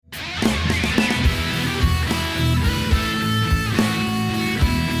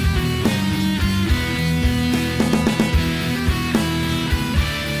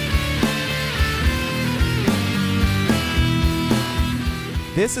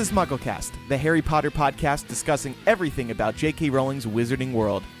This is MuggleCast, the Harry Potter podcast discussing everything about J.K. Rowling's Wizarding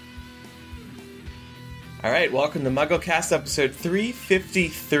World. All right, welcome to MuggleCast episode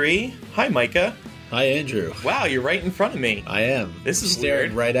 353. Hi, Micah. Hi, Andrew. Wow, you're right in front of me. I am. This is staring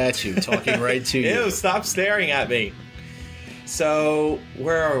weird. right at you, talking right to you. Ew, stop staring at me. So,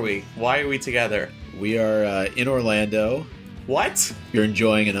 where are we? Why are we together? We are in Orlando. What? You're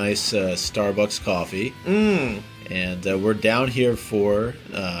enjoying a nice Starbucks coffee. And we're down here for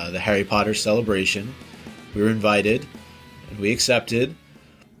the Harry Potter celebration. We were invited, and we accepted.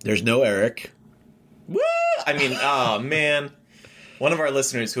 There's no Eric. Woo! I mean, oh, man. One of our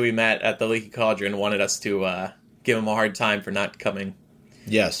listeners who we met at the Leaky Cauldron wanted us to give him a hard time for not coming.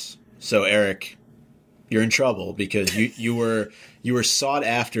 Yes. So, Eric, you're in trouble because you were sought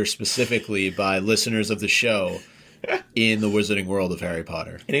after specifically by listeners of the show in the Wizarding World of Harry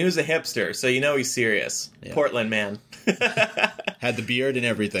Potter. And he was a hipster, so you know he's serious. Yeah. Portland man. Had the beard and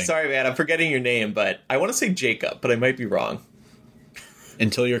everything. Sorry, man, I'm forgetting your name, but I want to say Jacob, but I might be wrong.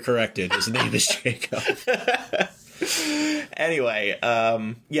 Until you're corrected, his name is Jacob. Anyway,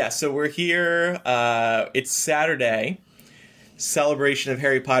 so we're here. It's Saturday. Celebration of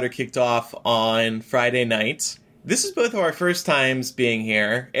Harry Potter kicked off on Friday night. This is both of our first times being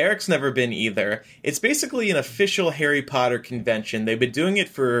here. Eric's never been either. It's basically an official Harry Potter convention. They've been doing it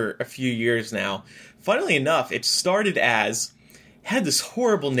for a few years now. Funnily enough, it had this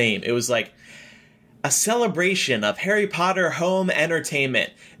horrible name. It was like a celebration of Harry Potter home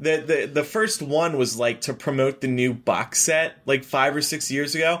entertainment. The first one was like to promote the new box set like 5 or 6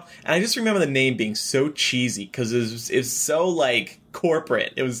 years ago. And I just remember the name being so cheesy because it was so like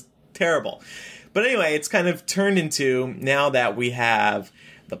corporate. It was terrible. But anyway, it's kind of turned into, now that we have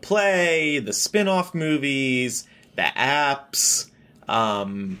the play, the spin-off movies, the apps,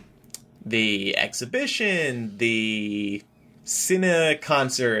 the exhibition, the cine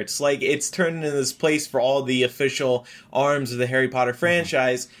concerts, like it's turned into this place for all the official arms of the Harry Potter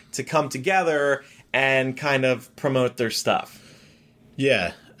franchise to come together and kind of promote their stuff.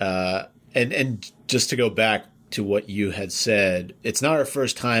 Yeah, and just to go back to what you had said, it's not our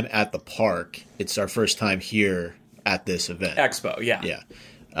first time at the park. It's our first time here at this event. Expo, yeah.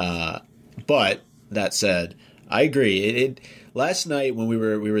 Yeah. But that said, I agree. Last night when we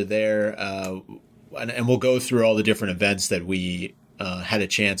were there, and we'll go through all the different events that we had a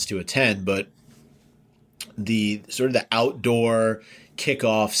chance to attend, but the sort of the outdoor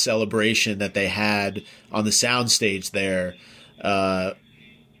kickoff celebration that they had on the soundstage there. Go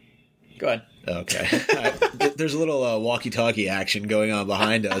ahead. Okay. There's a little walkie-talkie action going on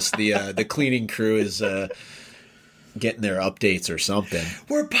behind us. The cleaning crew is getting their updates or something.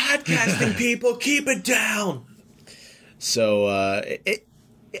 We're podcasting, people. Keep it down. So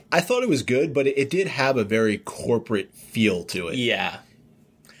I thought it was good, but it did have a very corporate feel to it. Yeah.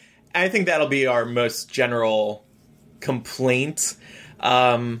 I think that'll be our most general complaint.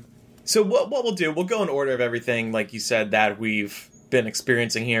 So what we'll do, we'll go in order of everything, like you said, that we've been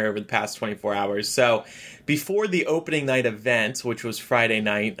experiencing here over the past 24 hours. So before the opening night event, which was Friday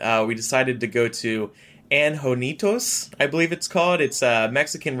night, we decided to go to Anjonitos, I believe it's called. It's a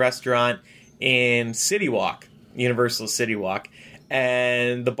Mexican restaurant in City Walk, Universal City Walk.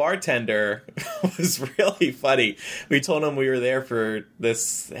 And the bartender was really funny. We told him we were there for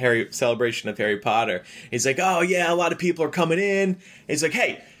this celebration of Harry Potter. He's like, oh yeah, a lot of people are coming in. He's like,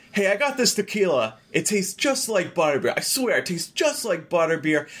 hey, I got this tequila. It tastes just like butterbeer. I swear, it tastes just like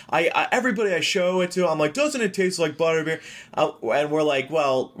butterbeer. Everybody I show it to, I'm like, doesn't it taste like butterbeer? And we're like,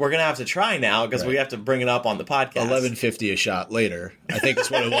 well, we're gonna have to try now because we have to bring it up on the podcast. $11.50 a shot later, I think that's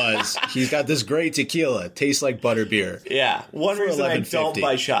what it was. He's got this great tequila. Tastes like butterbeer. Yeah, one reason I don't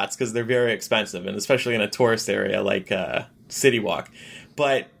buy shots because they're very expensive, and especially in a tourist area like City Walk.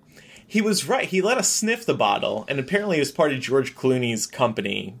 But he was right. He let us sniff the bottle, and apparently it was part of George Clooney's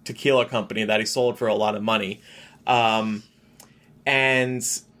company, tequila company, that he sold for a lot of money. And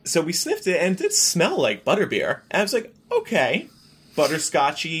so we sniffed it, and it did smell like butterbeer. And I was like, okay,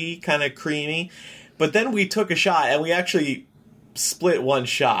 butterscotchy, kind of creamy. But then we took a shot, and we actually split one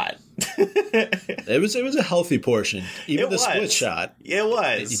shot. It was a healthy portion. Even the split shot. It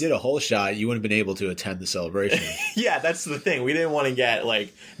was. If you did a whole shot, you wouldn't have been able to attend the celebration. Yeah, that's the thing. We didn't want to get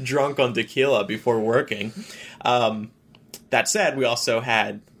like drunk on tequila before working. That said, we also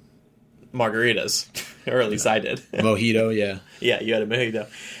had margaritas, or at least I did. Mojito, yeah. Yeah, you had a mojito.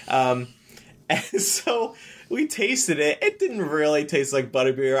 And so we tasted it. It didn't really taste like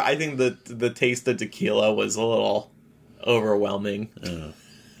butterbeer. I think the taste of tequila was a little overwhelming.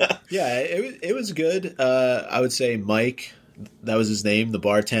 Yeah, it was good. I would say Mike, that was his name. The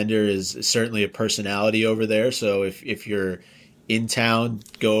bartender is certainly a personality over there. So if you're in town,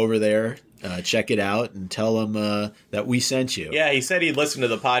 go over there, check it out, and tell them that we sent you. Yeah, he said he'd listen to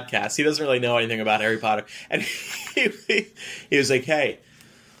the podcast. He doesn't really know anything about Harry Potter. And he was like, hey,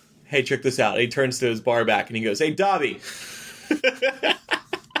 check this out. And he turns to his bar back and he goes, hey, Dobby.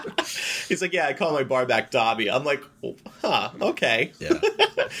 He's like, yeah, I call my bar back Dobby. I'm like, okay. Yeah.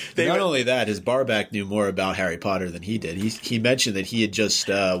 Not only that, his bar back knew more about Harry Potter than he did. He mentioned that he had just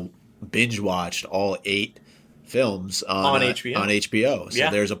binge watched all 8 films on HBO. On HBO.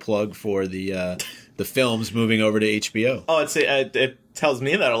 So there's a plug for the films moving over to HBO. Oh, it tells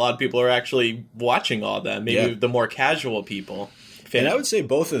me that a lot of people are actually watching all that. Maybe the more casual people. And I would say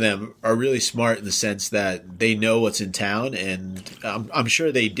both of them are really smart in the sense that they know what's in town, and I'm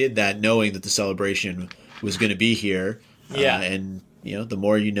sure they did that knowing that the celebration was going to be here. Yeah. And the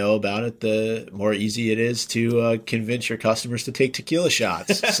more you know about it, the more easy it is to convince your customers to take tequila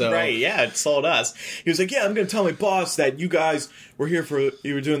shots. So right, yeah, it sold us. He was like, yeah, I'm going to tell my boss that you guys were here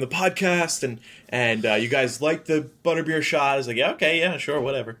you were doing the podcast, and you guys liked the butterbeer shot. I was like, yeah, okay, yeah, sure,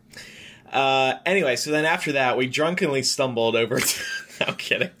 whatever. Anyway, so then after that, we drunkenly stumbled over to... No, I'm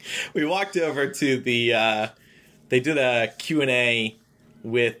kidding. We walked over to the... they did a Q&A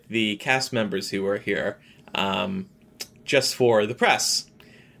with the cast members who were here, just for the press.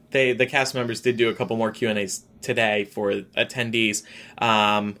 The cast members did do a couple more Q&As today for attendees.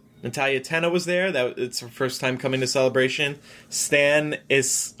 Natalia Tena was there. It's her first time coming to Celebration. Stan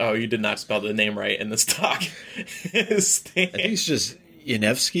is... Oh, you did not spell the name right in this talk. Stan... I think it's just...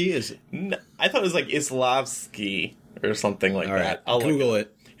 Yanevsky? Is it? No, I thought it was like Islavsky or something like that. I'll Google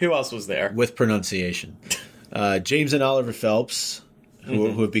it. Who else was there? With pronunciation. James and Oliver Phelps,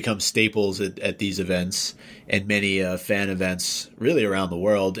 who have become staples at these events and many fan events really around the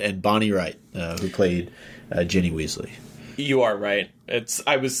world, and Bonnie Wright, who played Ginny Weasley. You are right.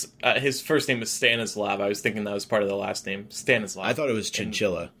 His first name is Stanislav. I was thinking that was part of the last name. Stanislav. I thought it was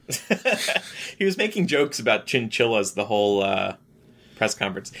Chinchilla. He was making jokes about chinchillas the whole... press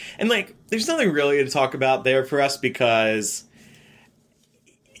conference. And there's nothing really to talk about there for us because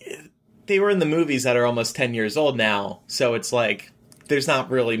they were in the movies that are almost 10 years old now. So it's there's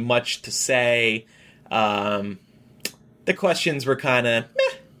not really much to say. The questions were kind of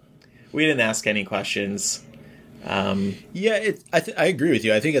meh. We didn't ask any questions. I agree with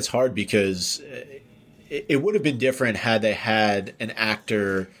you. I think it's hard because it would have been different had they had an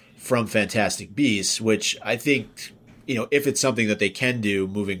actor from Fantastic Beasts, which I think... if it's something that they can do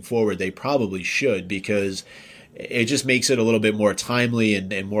moving forward, they probably should, because it just makes it a little bit more timely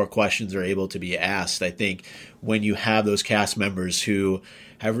and more questions are able to be asked. I think when you have those cast members who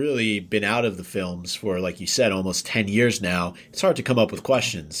have really been out of the films for, like you said, almost 10 years now, it's hard to come up with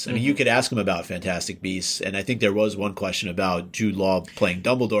questions. I mean, you could ask them about Fantastic Beasts, and I think there was one question about Jude Law playing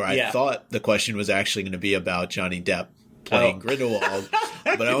Dumbledore. I thought the question was actually going to be about Johnny Depp playing Grindelwald.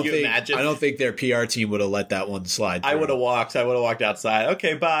 But I don't think their PR team would have let that one slide through. I would have walked outside.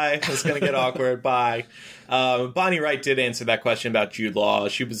 Okay, bye. It's going to get awkward. Bye. Bonnie Wright did answer that question about Jude Law.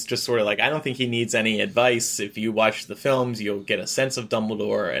 She was just sort of like, I don't think he needs any advice. If you watch the films, you'll get a sense of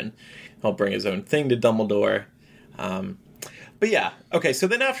Dumbledore, and he'll bring his own thing to Dumbledore. But yeah. Okay, so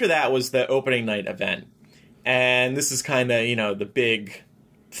then after that was the opening night event. And this is kind of, the big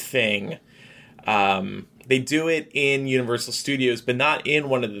thing. They do it in Universal Studios, but not in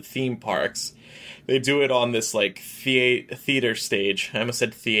one of the theme parks. They do it on this theater stage. I almost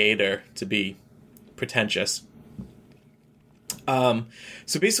said theater to be pretentious. So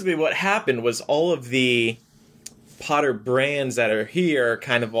basically what happened was all of the Potter brands that are here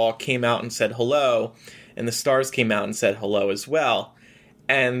kind of all came out and said hello, and the stars came out and said hello as well.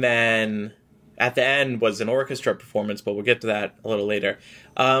 And then at the end was an orchestra performance, but we'll get to that a little later.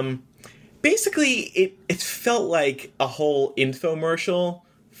 Basically, it felt like a whole infomercial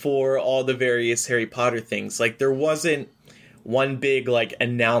for all the various Harry Potter things. There wasn't one big,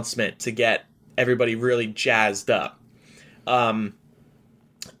 announcement to get everybody really jazzed up.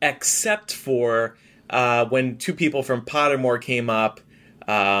 Except for when two people from Pottermore came up,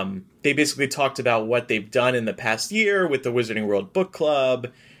 they basically talked about what they've done in the past year with the Wizarding World Book Club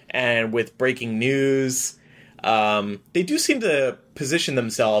and with breaking news. They do seem to position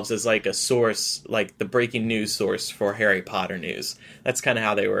themselves as a source, the breaking news source for Harry Potter news. That's kind of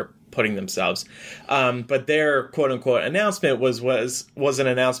how they were putting themselves. But their quote unquote announcement was an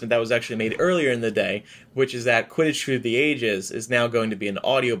announcement that was actually made earlier in the day, which is that Quidditch Through the Ages is now going to be an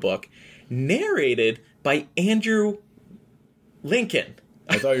audiobook narrated by Andrew Lincoln.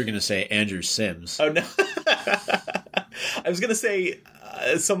 I thought you were going to say Andrew Sims. Oh, no. I was going to say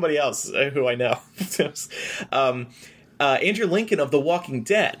somebody else who I know. Andrew Lincoln of The Walking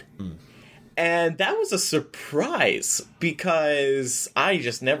Dead. And that was a surprise because I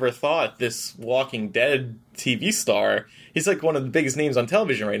just never thought this Walking Dead TV star, he's like one of the biggest names on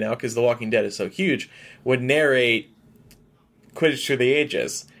television right now because The Walking Dead is so huge, would narrate Quidditch Through the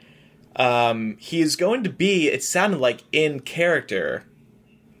Ages. He is going to be, it sounded like, in character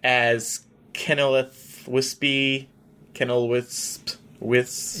as Kennel Wisp.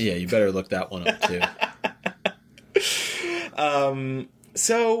 Yeah, you better look that one up too.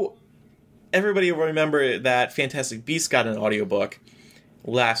 So everybody will remember that Fantastic Beasts got an audiobook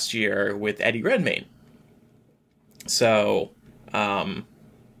last year with Eddie Redmayne. So,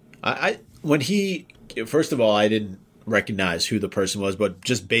 first of all, I didn't recognize who the person was, but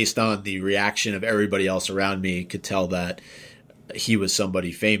just based on the reaction of everybody else around me, could tell that he was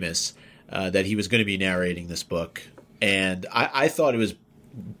somebody famous, that he was going to be narrating this book. And I thought it was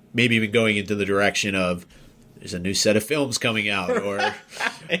maybe even going into the direction of there's a new set of films coming out, or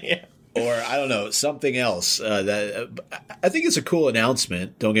yeah. or I don't know, something else. That I think it's a cool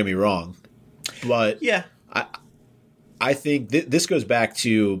announcement. Don't get me wrong, but yeah, I think this goes back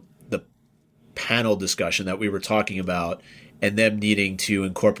to the panel discussion that we were talking about, and them needing to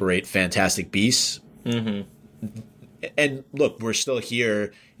incorporate Fantastic Beasts. Mm-hmm. And look, we're still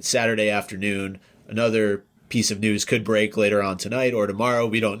here. It's Saturday afternoon. Another piece of news could break later on tonight or tomorrow.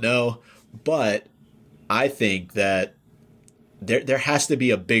 We don't know, but I think that there has to be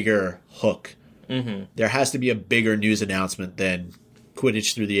a bigger hook. Mm-hmm. There has to be a bigger news announcement than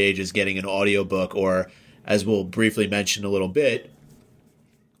Quidditch Through the Ages getting an audiobook, or, as we'll briefly mention a little bit,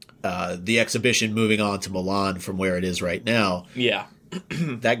 the exhibition moving on to Milan from where it is right now. Yeah.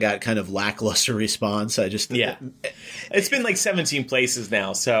 That got kind of lackluster response. It's been like 17 places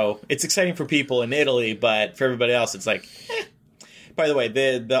now, so it's exciting for people in Italy, but for everybody else, it's like, eh. By the way,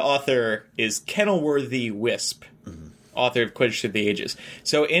 the author is Kenilworthy Wisp, author of Quidditch Through the Ages.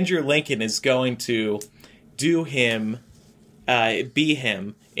 So Andrew Lincoln is going to be him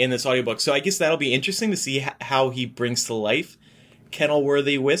in this audiobook. So I guess that'll be interesting to see how he brings to life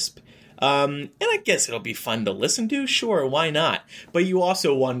Kenilworthy Wisp. And I guess it'll be fun to listen to. Sure, why not? But you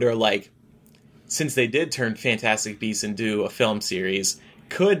also wonder, like, since they did turn Fantastic Beasts into a film series,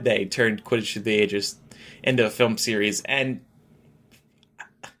 could they turn Quidditch Through the Ages into a film series? And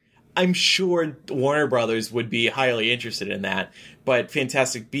I'm sure Warner Brothers would be highly interested in that. But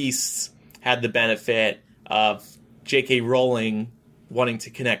Fantastic Beasts had the benefit of J.K. Rowling wanting to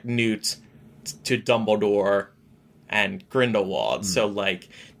connect Newt to Dumbledore and Grindelwald. So, like,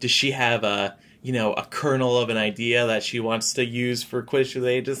 does she have a kernel of an idea that she wants to use for Quidditch Through the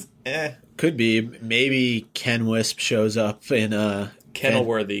Ages? Could be. Maybe Ken Wisp shows up in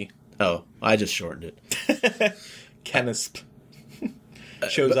Kenilworthy. Oh, I just shortened it. Kenisp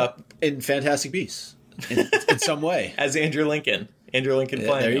shows up in Fantastic Beasts in some way as Andrew Lincoln. Andrew Lincoln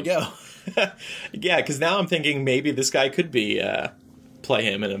playing there you him. go. Yeah, because now I'm thinking maybe this guy could be play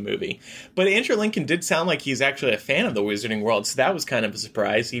him in a movie. But Andrew Lincoln did sound like he's actually a fan of the Wizarding World, so that was kind of a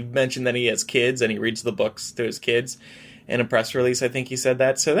surprise. He mentioned that he has kids and he reads the books to his kids. In a press release, I think he said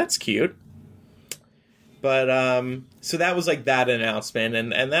that, so that's cute. But, so that was like that announcement,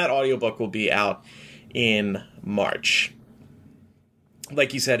 and that audiobook will be out in March.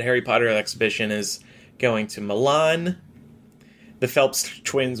 Like you said, Harry Potter exhibition is going to Milan. The Phelps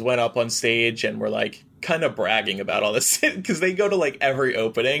twins went up on stage and were like, kind of bragging about all this because they go to like every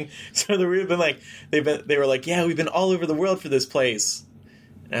opening. So they were like, they were like, yeah, we've been all over the world for this place.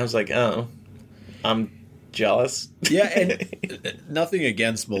 And I was like, oh, I'm jealous. Yeah, and nothing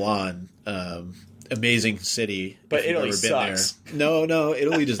against Milan, amazing city, but Italy sucks. There. No,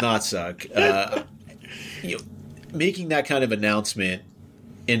 Italy does not suck. Making that kind of announcement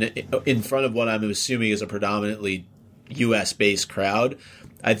in front of what I'm assuming is a predominantly U.S. based crowd,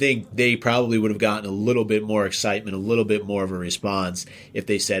 I think they probably would have gotten a little bit more excitement, a little bit more of a response if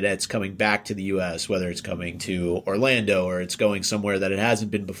they said it's coming back to the U.S., whether it's coming to Orlando or it's going somewhere that it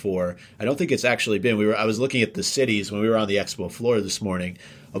hasn't been before. I don't think it's actually been. I was looking at the cities when we were on the expo floor this morning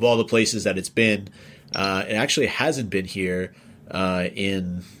of all the places that it's been. It actually hasn't been here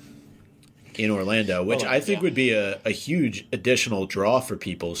in Orlando, which I think would be a huge additional draw for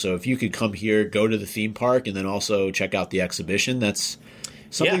people. So if you could come here, go to the theme park, and then also check out the exhibition, that's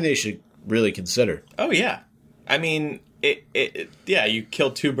something they should really consider. Oh, yeah. I mean, you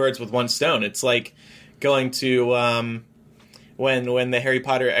kill two birds with one stone. It's like going to when the Harry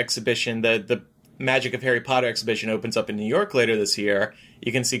Potter exhibition, the Magic of Harry Potter exhibition opens up in New York later this year.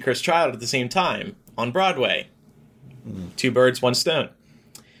 You can see Chris Child at the same time on Broadway. Two birds, one stone.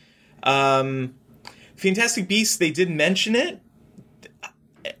 Fantastic Beasts, they did mention it.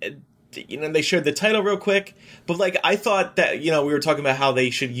 they showed the title real quick, but like I thought that we were talking about how they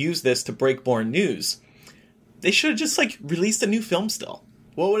should use this to break more news. They should have just like released a new film still.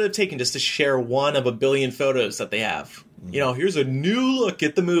 What would it have taken just to share one of a billion photos that they have? Here's a new look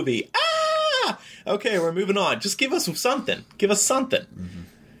at the movie. Okay, we're moving on. Just give us something. Give us something. Mm-hmm.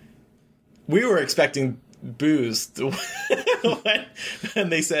 We were expecting booze when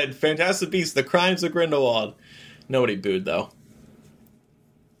they said Fantastic Beasts: The Crimes of Grindelwald. Nobody booed though.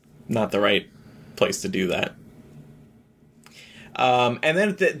 Not the right place to do that. And then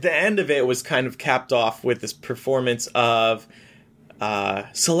at the end of it was kind of capped off with this performance of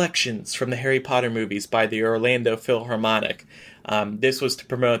selections from the Harry Potter movies by the Orlando Philharmonic. This was to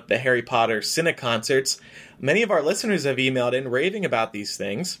promote the Harry Potter Cine concerts. Many of our listeners have emailed in raving about these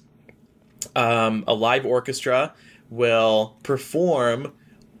things. A live orchestra will perform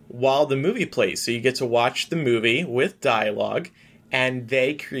while the movie plays. So you get to watch the movie with dialogue, and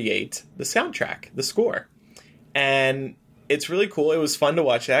they create the soundtrack, the score. And it's really cool. It was fun to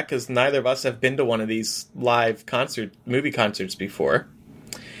watch that because neither of us have been to one of these live movie concerts before.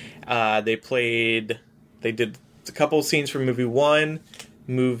 They did a couple of scenes from movie 1,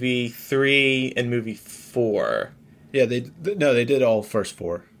 movie 3, and movie 4. Yeah, they did all first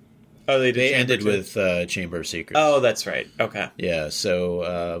 4. Oh, they ended with Chamber of Secrets. Oh, that's right. Okay. Yeah, so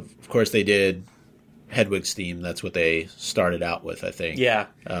of course they did Hedwig's theme. That's what they started out with, I think. Yeah.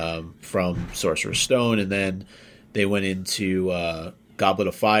 From Sorcerer's Stone, and then they went into Goblet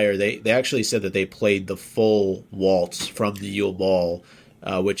of Fire. They actually said that they played the full waltz from the Yule Ball,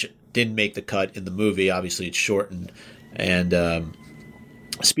 which didn't make the cut in the movie. Obviously, it's shortened. And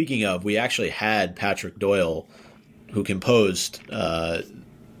speaking of, we actually had Patrick Doyle, who composed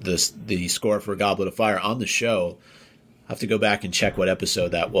the score for Goblet of Fire, on the show. I'll have to go back and check what episode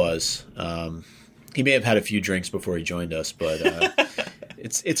that was. He may have had a few drinks before he joined us, but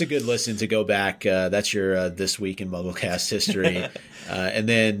it's a good listen to go back. That's your This Week in Mugglecast history. And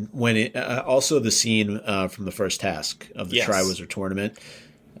then also the scene from the first task of the Triwizard Tournament.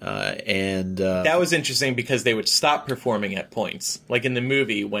 That was interesting because they would stop performing at points. Like in the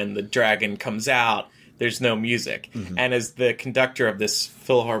movie, when the dragon comes out, there's no music. Mm-hmm. And as the conductor of this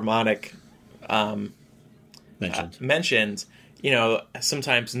Philharmonic mentioned,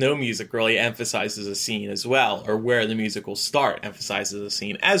 sometimes no music really emphasizes a scene as well, or where the music will start emphasizes a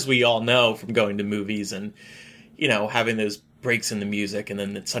scene, as we all know from going to movies and, having those breaks in the music and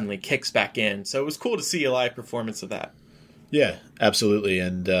then it suddenly kicks back in. So it was cool to see a live performance of that. Yeah, absolutely.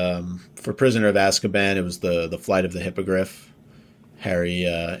 And for Prisoner of Azkaban, it was the Flight of the Hippogriff, Harry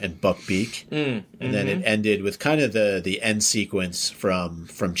and Buckbeak. And then it ended with kind of the end sequence from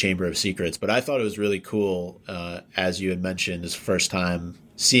Chamber of Secrets. But I thought it was really cool, as you had mentioned, it's the first time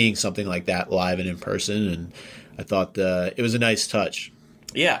seeing something like that live and in person. And I thought it was a nice touch.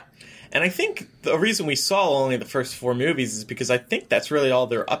 Yeah. And I think the reason we saw only the first 4 movies is because I think that's really all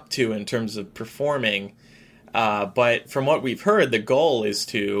they're up to in terms of performing. But from what we've heard, the goal is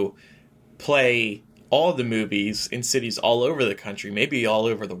to play all the movies in cities all over the country, maybe all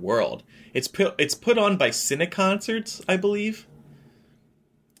over the world. It's put on by Cine Concerts, I believe.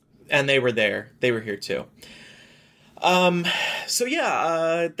 And they were there. They were here too. So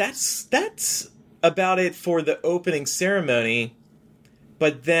yeah, that's about it for the opening ceremony.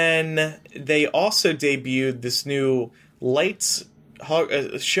 But then they also debuted this new lights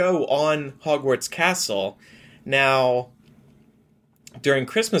show on Hogwarts Castle. Now, during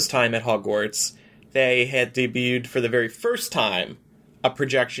Christmas time at Hogwarts, they had debuted for the very first time a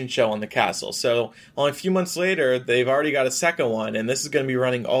projection show on the castle. So only a few months later, they've already got a second one, and this is going to be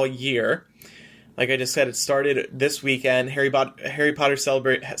running all year. Like I just said, it started this weekend. Harry Potter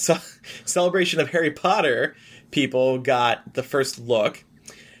Celebration of Harry Potter people got the first look.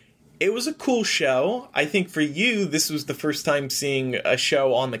 It was a cool show. I think for you, this was the first time seeing a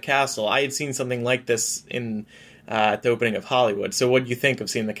show on the castle. I had seen something like this at the opening of Hollywood. So what do you think of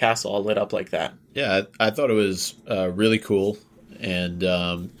seeing the castle all lit up like that? Yeah, I thought it was really cool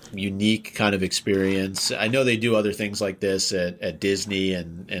and unique kind of experience. I know they do other things like this at Disney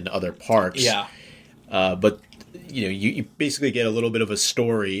and other parks. Yeah. But you basically get a little bit of a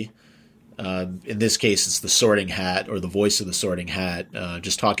story. In this case, it's the Sorting Hat, or the voice of the Sorting Hat,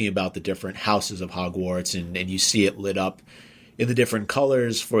 just talking about the different houses of Hogwarts, and you see it lit up in the different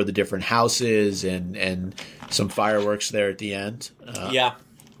colors for the different houses, and some fireworks there at the end. Yeah,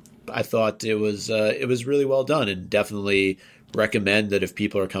 I thought it was really well done, and definitely recommend that if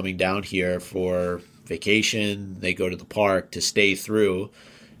people are coming down here for vacation, they go to the park to stay through.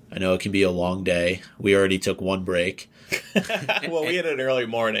 I know it can be a long day. We already took one break. Well, we had an early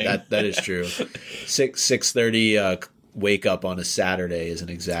morning. That is true. 6:30 wake up on a Saturday isn't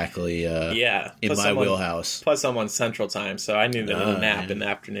exactly in my wheelhouse. Plus, I'm on Central Time, so I needed a nap in the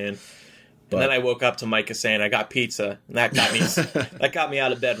afternoon. And then I woke up to Micah saying I got pizza, and that got me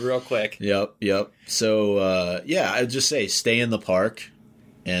out of bed real quick. Yep. So I'd just say stay in the park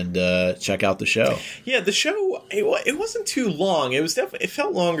and check out the show. Yeah, the show it wasn't too long. It was definitely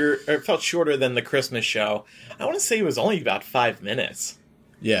felt longer, or it felt shorter than the Christmas show. I want to say it was only about 5 minutes.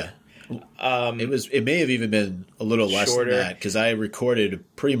 Yeah. It may have even been a little less shorter than that because I recorded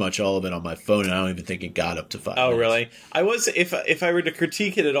pretty much all of it on my phone, and I don't even think it got up to 5 minutes. Oh, really? I was if I were to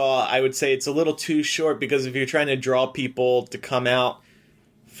critique it at all, I would say it's a little too short because if you're trying to draw people to come out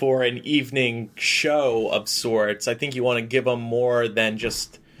for an evening show of sorts, I think you want to give them more than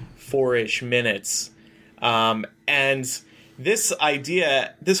just 4-ish minutes. And this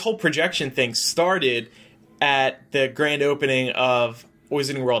whole projection thing started at the grand opening of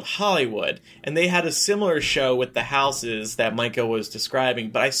Wizarding World Hollywood, and they had a similar show with the houses that Micah was describing,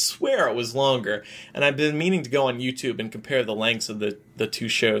 but I swear it was longer, and I've been meaning to go on YouTube and compare the lengths of the two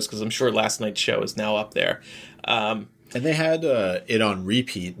shows, because I'm sure last night's show is now up there. And they had it on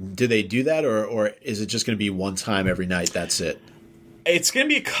repeat. Do they do that, or is it just going to be one time every night, that's it? It's going to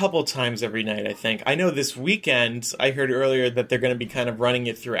be a couple times every night, I think. I know this weekend, I heard earlier that they're going to be kind of running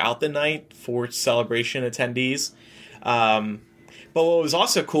it throughout the night for celebration attendees. But what was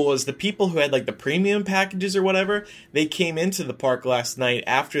also cool is the people who had like the premium packages or whatever, they came into the park last night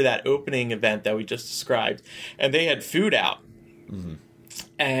after that opening event that we just described, and they had food out,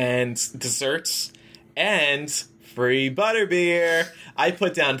 and desserts, and free butterbeer. I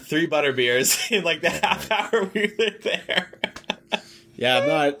put down 3 butterbeers in like the half hour we were there. Yeah, I'm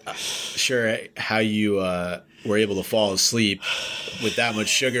not sure how you were able to fall asleep with that much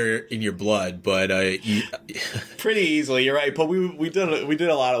sugar in your blood, but pretty easily. You're right, but we did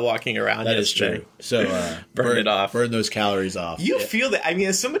a lot of walking around. That is true. So burn it off, burn those calories off. You feel that? I mean,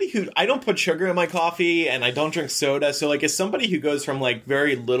 as somebody who I don't put sugar in my coffee and I don't drink soda, so like as somebody who goes from like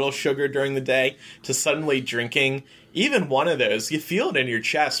very little sugar during the day to suddenly drinking even one of those, you feel it in your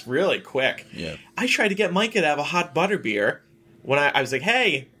chest really quick. Yeah. I tried to get Micah to have a hot butterbeer when I was like,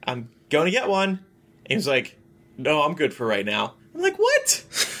 "Hey, I'm going to get one," and he was like, "No, I'm good for right now." I'm like, "What?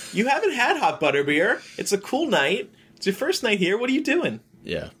 You haven't had hot butterbeer? It's a cool night. It's your first night here. What are you doing?"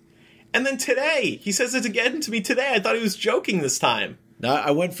 Yeah. And then today, he says it again to me today. I thought he was joking this time. No,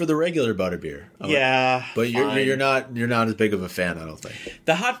 I went for the regular butterbeer. But you're not as big of a fan, I don't think.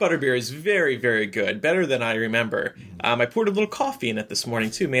 The hot butterbeer is very, very good. Better than I remember. I poured a little coffee in it this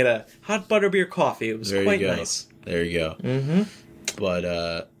morning too. Made a hot butterbeer coffee. It was quite nice. There you go. Mm-hmm.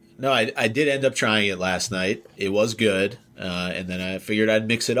 But no, I did end up trying it last night. It was good, and then I figured I'd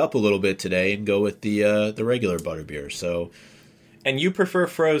mix it up a little bit today and go with the regular butterbeer. So, and you prefer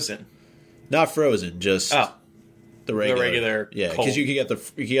frozen? Not frozen, just the regular. Yeah, because you can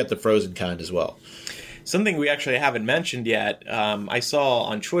get the frozen kind as well. Something we actually haven't mentioned yet. I saw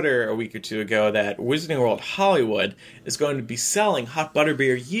on Twitter a week or two ago that Wizarding World Hollywood is going to be selling hot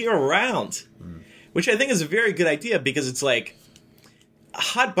butterbeer year round, which I think is a very good idea because it's like,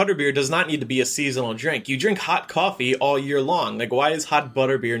 hot butterbeer does not need to be a seasonal drink. You drink hot coffee all year long. Like, why does hot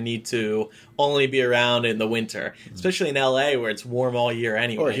butterbeer need to only be around in the winter? Especially in LA where it's warm all year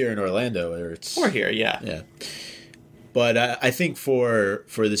anyway. Or here in Orlando where it's... Or here, yeah. Yeah. But I think for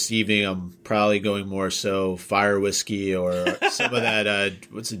this evening, I'm probably going more so fire whiskey or some of that,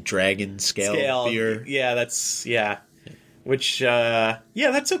 what's it, Dragon Scale beer? Yeah, that's... Yeah. Which,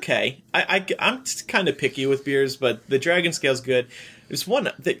 that's okay. I'm kind of picky with beers, but the Dragon Scale's good. There's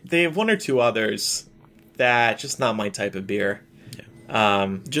one, they have one or two others that just not my type of beer. Yeah.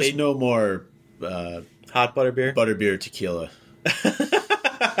 No more hot butterbeer? Butterbeer tequila.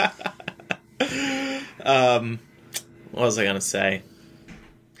 What was I going to say?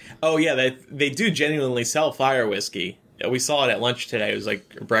 Oh, yeah, they do genuinely sell fire whiskey. We saw it at lunch today. It was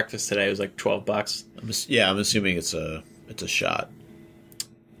like breakfast today. It was like $12. I'm assuming it's a shot.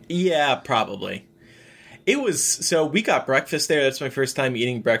 Yeah, probably. So we got breakfast there. That's my first time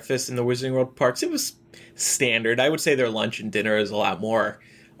eating breakfast in the Wizarding World parks. It was standard. I would say their lunch and dinner is a lot more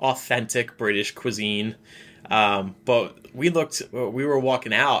authentic British cuisine. But we were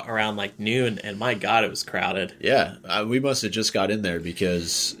walking out around like noon, and my God, it was crowded. Yeah, we must have just got in there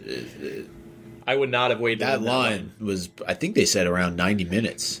because I would not have waited. That line was, I think they said around 90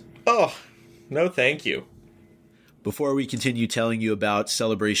 minutes. Oh, no thank you. Before we continue telling you about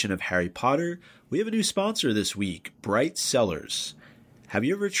Celebration of Harry Potter, we have a new sponsor this week, Bright Cellars. Have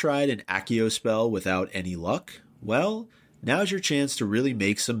you ever tried an Accio spell without any luck? Well, now's your chance to really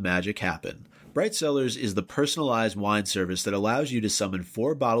make some magic happen. Bright Cellars is the personalized wine service that allows you to summon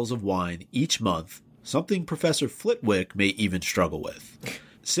 4 bottles of wine each month something Professor Flitwick may even struggle with.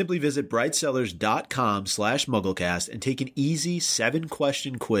 Simply visit brightsellers.com/mugglecast and take an easy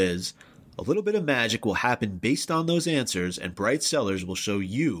 7-question quiz. A little bit of magic will happen based on those answers, and Bright Cellars will show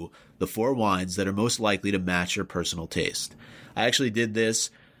you the 4 wines that are most likely to match your personal taste. I actually did this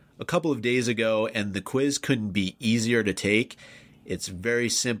a couple of days ago, and the quiz couldn't be easier to take. It's very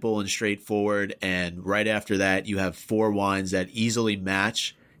simple and straightforward, and right after that, you have 4 wines that easily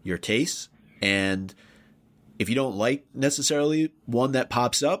match your tastes, and if you don't like necessarily one that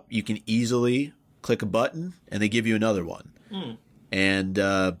pops up, you can easily click a button and they give you another one. And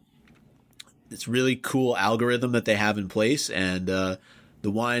it's really cool algorithm that they have in place. And the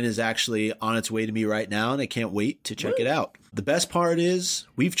wine is actually on its way to me right now, and I can't wait to check it out. The best part is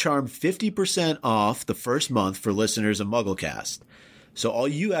we've charmed 50% off the first month for listeners of MuggleCast. So all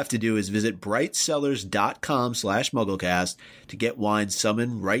you have to do is visit brightsellers.com/mugglecast to get wine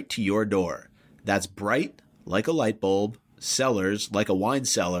summoned right to your door. That's bright, like a light bulb, cellars, like a wine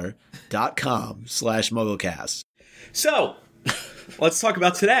cellar.com/mugglecast. So, let's talk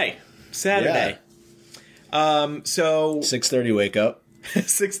about today, Saturday. So 6:30 wake up.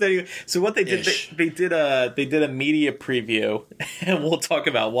 6:30. So what they did, they did a media preview, and we'll talk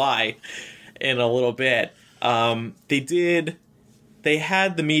about why in a little bit. They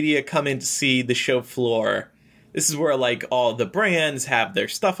had the media come in to see the show floor. This is where like all the brands have their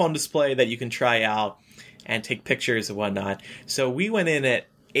stuff on display that you can try out and take pictures and whatnot. So we went in at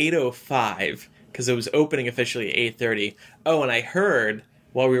 8:05 because it was opening officially at 8:30. Oh, and I heard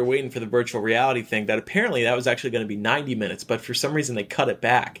while we were waiting for the virtual reality thing that apparently that was actually going to be 90 minutes, but for some reason they cut it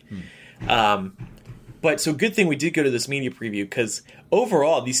back. But so good thing we did go to this media preview, because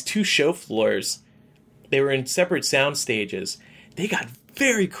overall these 2 show floors, they were in separate sound stages. They got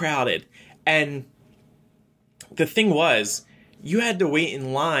very crowded, and the thing was, you had to wait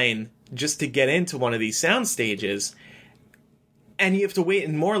in line just to get into one of these sound stages, and you have to wait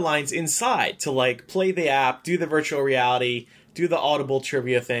in more lines inside to like play the app, do the virtual reality, do the Audible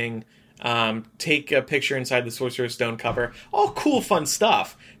trivia thing, take a picture inside the Sorcerer's Stone cover. All cool, fun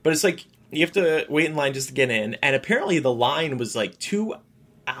stuff. But it's like you have to wait in line just to get in, and apparently the line was like 2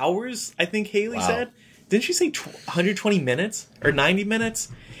 hours. I think Haley said. Didn't she say 120 minutes or 90 minutes?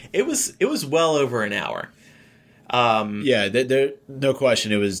 It was well over an hour. There no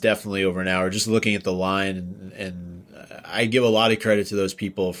question. It was definitely over an hour. Just looking at the line, and I give a lot of credit to those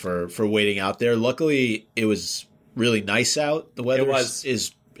people for waiting out there. Luckily, it was really nice out. The weather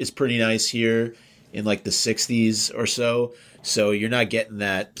is pretty nice here in like the 60s or so. So you're not getting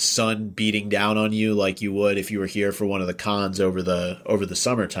that sun beating down on you like you would if you were here for one of the cons over the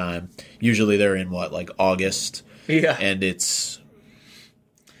summertime. Usually they're in like August. Yeah. And it's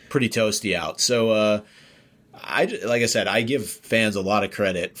pretty toasty out. So like I said, I give fans a lot of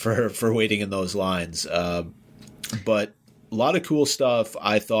credit for waiting in those lines. But a lot of cool stuff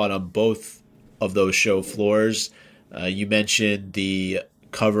I thought on both of those show floors. You mentioned the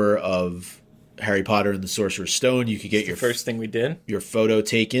cover of Harry Potter and the Sorcerer's Stone. You could get your first thing we did. Your photo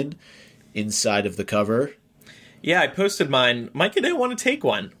taken inside of the cover. Yeah, I posted mine. Micah didn't want to take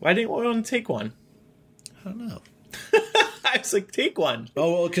one. Why didn't you want to take one? I don't know. I was like, take one.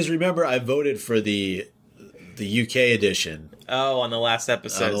 Oh, well, because remember, I voted for the UK edition. Oh, on the last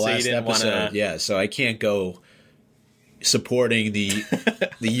episode. So you didn't want to... Yeah, so I can't go supporting the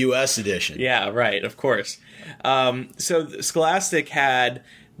US edition. Yeah, right, of course. So Scholastic had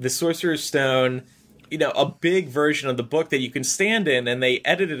the Sorcerer's Stone, a big version of the book that you can stand in, and they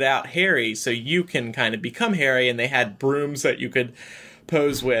edited out Harry so you can kind of become Harry, and they had brooms that you could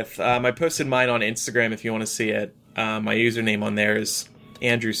pose with. I posted mine on Instagram if you want to see it. My username on there is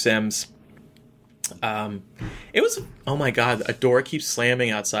Andrew Sims. It was, oh my god, a door keeps slamming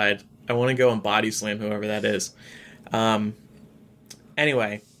outside. I want to go and body slam whoever that is.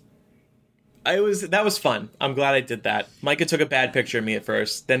 Anyway, that was fun. I'm glad I did that. Micah took a bad picture of me at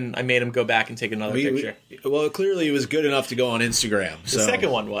first. Then I made him go back and take another picture. Well, clearly it was good enough to go on Instagram. The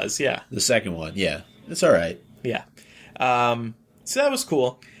second one was, yeah. The second one, yeah. It's all right. Yeah. So that was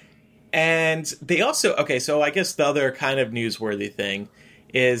cool. And they also, okay, so I guess the other kind of newsworthy thing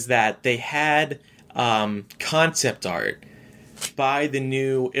is that they had concept art by the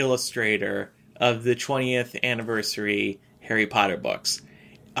new illustrator of the 20th anniversary Harry Potter books.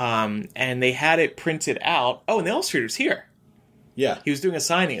 And they had it printed out. Oh, and the illustrator's here. Yeah. He was doing a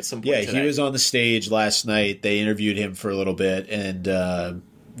signing at some point today. He was on the stage last night. They interviewed him for a little bit, and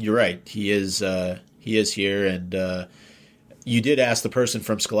you're right. He is here, and you did ask the person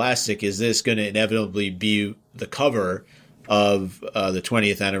from Scholastic, is this going to inevitably be the cover of the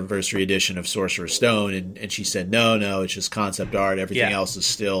 20th anniversary edition of Sorcerer's Stone? And she said, no, it's just concept art. Everything else is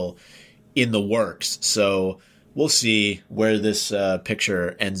still in the works. So we'll see where this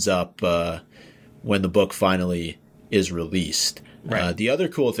picture ends up when the book finally is released. Right. The other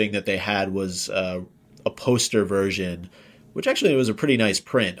cool thing that they had was a poster version, which actually was a pretty nice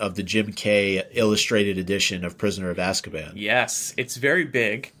print of the Jim Kay illustrated edition of Prisoner of Azkaban. Yes, it's very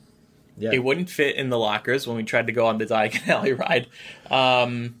big. Yeah. It wouldn't fit in the lockers when we tried to go on the Diagon Alley ride.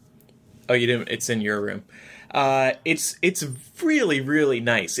 Oh, you didn't? It's in your room. It's really, really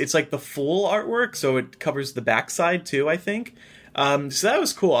nice. It's like the full artwork, so it covers the backside too, I think. So that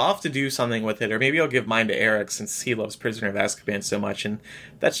was cool. I'll have to do something with it, or maybe I'll give mine to Eric since he loves Prisoner of Azkaban so much, and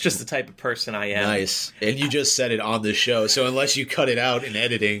that's just the type of person I am. Nice. And you just said it on the show, so unless you cut it out in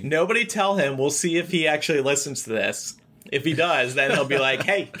editing. Nobody tell him. We'll see if he actually listens to this. If he does, then he'll be like,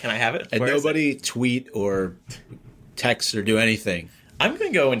 hey, can I have it? And Where nobody tweet or text or do anything. I'm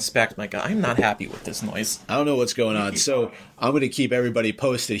going to go inspect my guy. I'm not happy with this noise. I don't know what's going on. So I'm going to keep everybody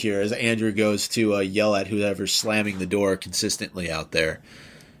posted here as Andrew goes to yell at whoever's slamming the door consistently out there.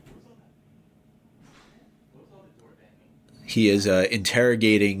 He is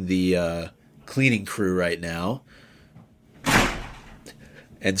interrogating the cleaning crew right now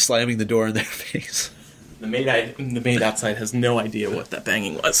and slamming the door in their face. The maid outside has no idea what that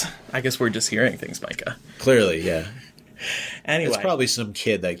banging was. I guess we're just hearing things, Micah. Clearly, yeah. Anyway. It's probably some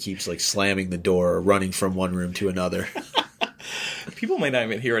kid that keeps like slamming the door or running from one room to another. People might not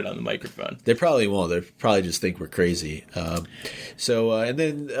even hear it on the microphone. They probably won't. They probably just think we're crazy. And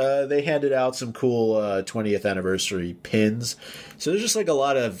then they handed out some cool 20th anniversary pins. So there's just like a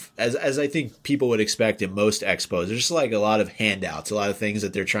lot of, as I think people would expect in most expos, there's just like a lot of handouts, a lot of things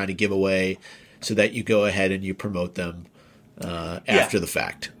that they're trying to give away so that you go ahead and you promote them after the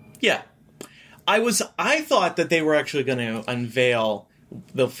fact. Yeah. I thought that they were actually going to unveil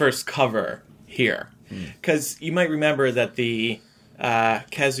the first cover here. Because you might remember that the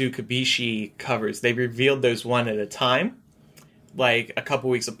Kazu Kibishi covers, they revealed those one at a time, like a couple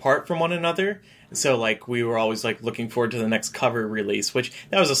weeks apart from one another. So like we were always like looking forward to the next cover release, which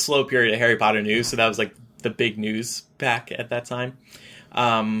that was a slow period of Harry Potter news. So that was like the big news back at that time.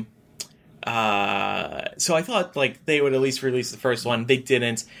 So I thought like they would at least release the first one. They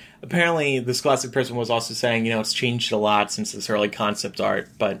didn't. Apparently, the Scholastic person was also saying, it's changed a lot since this early concept art.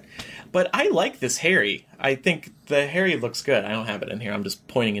 But I like this Harry. I think the Harry looks good. I don't have it in here. I'm just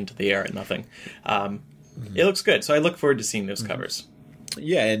pointing into the air at nothing. It looks good. So I look forward to seeing those covers.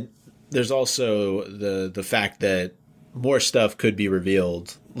 Yeah, and there's also the fact that more stuff could be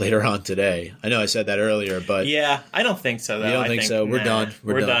revealed later on today. I know I said that earlier, but yeah, I don't think so. Though. You don't think so? We're done.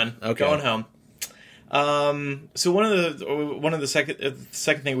 We're done. Okay, going home. So one of the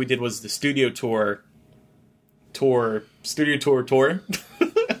second thing we did was the studio tour studio tour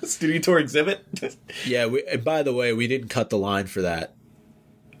exhibit. Yeah. And by the way, we didn't cut the line for that.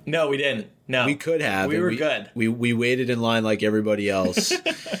 No, we didn't. No, we could have. We were good. We waited in line like everybody else,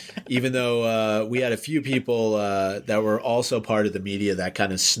 even though we had a few people that were also part of the media that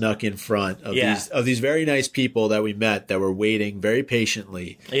kind of snuck in front of these very nice people that we met that were waiting very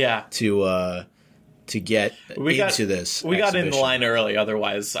patiently. Yeah. To get into this. We got in the line early,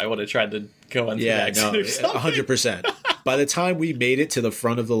 otherwise I would have tried to go into the exit. 100%. By the time we made it to the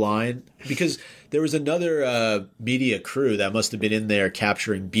front of the line, because there was another media crew that must have been in there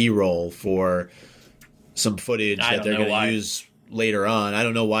capturing B-roll for some footage that they're going to use later on. I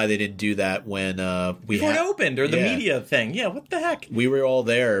don't know why they didn't do that when before it opened, or the media thing. Yeah, what the heck? We were all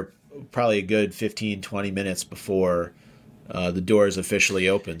there probably a good 15, 20 minutes before the doors officially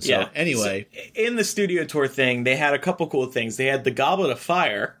open. So anyway. So in the studio tour thing, they had a couple cool things. They had the Goblet of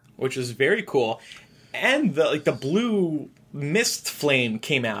Fire, which was very cool. And the blue mist flame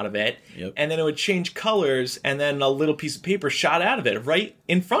came out of it. Yep. And then it would change colors, and then a little piece of paper shot out of it right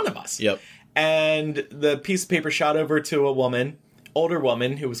in front of us. Yep. And the piece of paper shot over to a older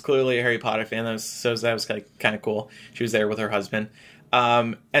woman, who was clearly a Harry Potter fan. That was kind of cool. She was there with her husband.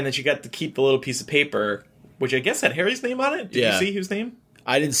 And then she got to keep the little piece of paper, which I guess had Harry's name on it. Did you see whose name?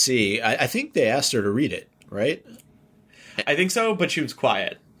 I didn't see. I think they asked her to read it, right? I think so, but she was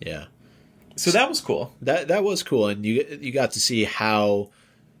quiet. Yeah. So that was cool. That was cool, and you got to see how.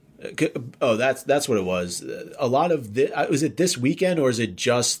 Oh, that's what it was. A lot of was it this weekend, or is it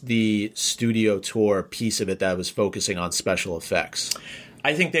just the studio tour piece of it that was focusing on special effects?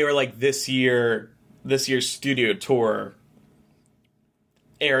 I think they were like this year's studio tour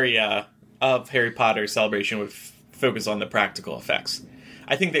area of Harry Potter Celebration would focus on the practical effects.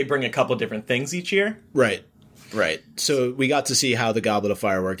 I think they bring a couple different things each year. Right. So we got to see how the Goblet of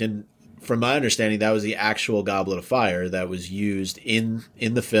Fire worked, and from my understanding, that was the actual Goblet of Fire that was used in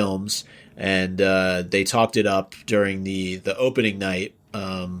the films, and they talked it up during the opening night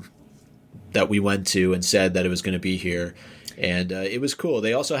that we went to and said that it was going to be here. And it was cool.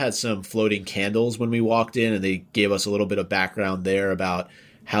 They also had some floating candles when we walked in, and they gave us a little bit of background there about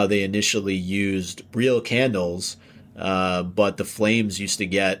how they initially used real candles, but the flames used to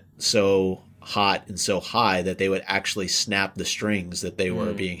get so hot and so high that they would actually snap the strings that they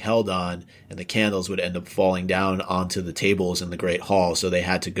were being held on, and the candles would end up falling down onto the tables in the Great Hall, so they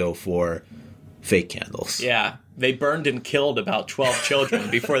had to go for fake candles. Yeah, they burned and killed about 12 children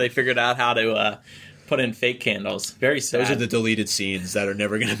before they figured out how to put in fake candles. Very sad. Those are the deleted scenes that are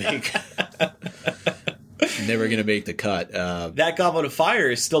never going to make never going to make the cut. That Goblet of Fire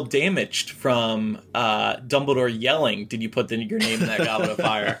is still damaged from Dumbledore yelling, "Did you put your name in that Goblet of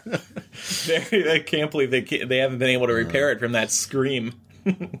Fire?" I can't believe they haven't been able to repair it from that scream.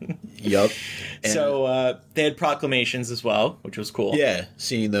 Yup. So they had proclamations as well, which was cool. Yeah,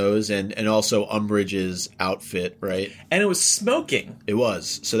 seeing those, and also Umbridge's outfit, right? And it was smoking. It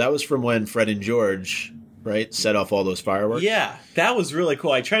was. So that was from when Fred and George, right, set off all those fireworks? Yeah, that was really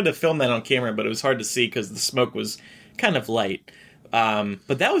cool. I tried to film that on camera, but it was hard to see because the smoke was kind of light.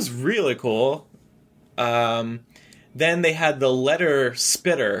 But that was really cool. Then they had the letter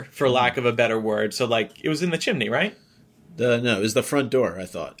spitter, for lack of a better word. So, like, it was in the chimney, right? No, it was the front door, I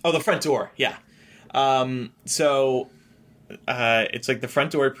thought. Oh, the front door, yeah. So it's like the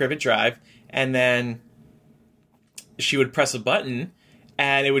front door at Privet Drive, and then she would press a button,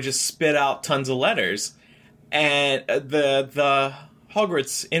 and it would just spit out tons of letters. And the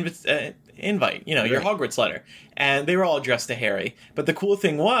Hogwarts invite, your Hogwarts letter. And they were all addressed to Harry. But the cool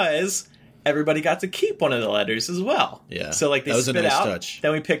thing was, everybody got to keep one of the letters as well. Yeah, so like they that was spit a nice out, touch.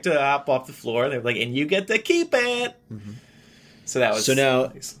 Then we picked it up off the floor. They were like, and you get to keep it. Mm-hmm. So that was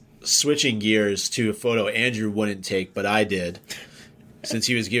nice. Switching gears to a photo Andrew wouldn't take, but I did, since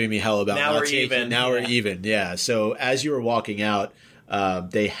he was giving me hell about now not we're taking. Even. Now we're even. Yeah. So as you were walking out,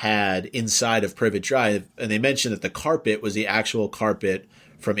 they had inside of Privet Drive, and they mentioned that the carpet was the actual carpet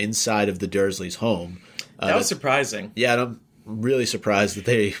from inside of the Dursleys' home. That was surprising. Yeah, and I'm really surprised that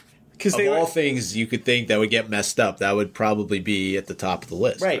they. Because all things you could think that would get messed up, that would probably be at the top of the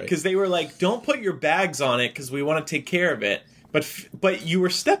list. Right, because they were like, don't put your bags on it because we want to take care of it. But you were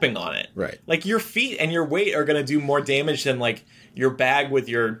stepping on it. Right. Like, your feet and your weight are going to do more damage than, like, your bag with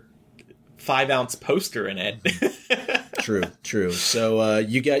your 5-ounce poster in it. True. So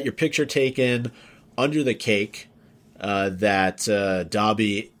you got your picture taken under the cake that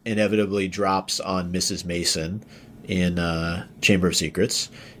Dobby inevitably drops on Mrs. Mason in Chamber of Secrets.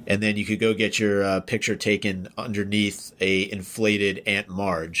 And then you could go get your picture taken underneath a inflated Aunt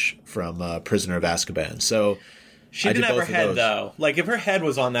Marge from Prisoner of Azkaban. So she didn't have her head, though. Like, if her head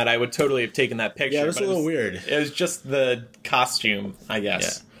was on that, I would totally have taken that picture. Yeah, it was a little weird. It was just the costume, I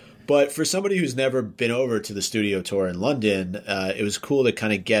guess. Yeah. But for somebody who's never been over to the studio tour in London, it was cool to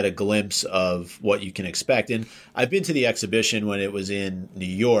kind of get a glimpse of what you can expect. And I've been to the exhibition when it was in New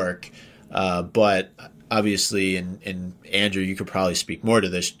York, but obviously, and Andrew, you could probably speak more to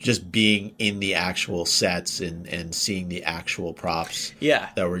this, just being in the actual sets and seeing the actual props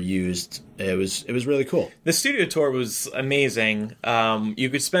that were used. It was really cool. The studio tour was amazing. You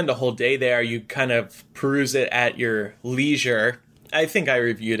could spend a whole day there. You kind of peruse it at your leisure. I think I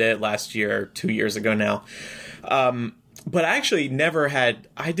reviewed it last year, 2 years ago now. But I actually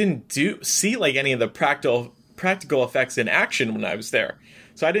I didn't see like any of the practical effects in action when I was there.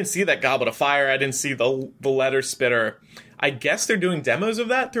 So I didn't see that Goblet of Fire. I didn't see the letter spitter. I guess they're doing demos of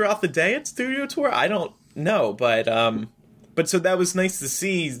that throughout the day at Studio Tour. I don't know, but so that was nice to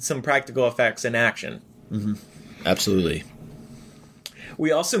see some practical effects in action. Mm-hmm. Absolutely.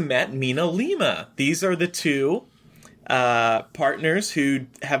 We also met Mina Lima. These are the two partners who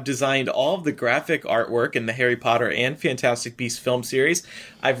have designed all of the graphic artwork in the Harry Potter and Fantastic Beasts film series.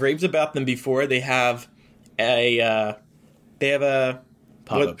 I've raved about them before. They have a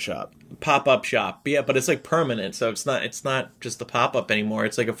pop-up shop. Pop-up shop. Yeah, but it's like permanent, so it's not just a pop-up anymore.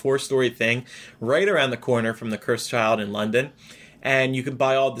 It's like a 4-story thing right around the corner from the Cursed Child in London. And you can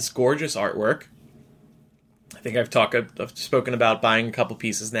buy all this gorgeous artwork. I think I've spoken about buying a couple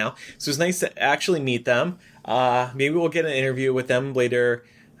pieces now. So it's nice to actually meet them. Maybe we'll get an interview with them later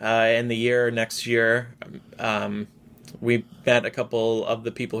in the year, next year. We met a couple of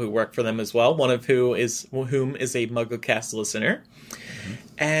the people who work for them as well, one of whom is a MuggleCast listener. Mm-hmm.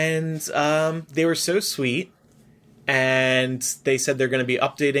 And they were so sweet, and they said they're going to be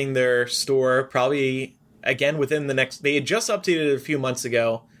updating their store probably again within the next... They had just updated it a few months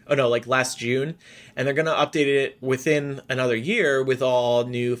ago. Oh, no, like last June. And they're going to update it within another year with all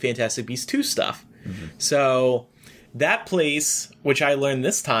new Fantastic Beasts 2 stuff. Mm-hmm. So that place, which I learned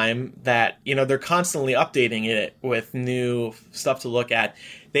this time, that, they're constantly updating it with new stuff to look at.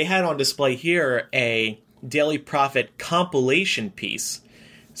 they had on display here a Daily Prophet compilation piece.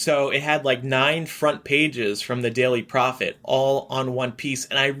 So it had like 9 front pages from the Daily Prophet all on one piece.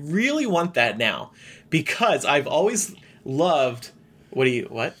 And I really want that now because I've always loved...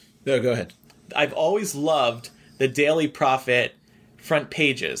 What? No, go ahead. I've always loved the Daily Prophet front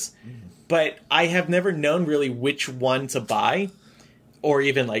pages. But I have never known really which one to buy or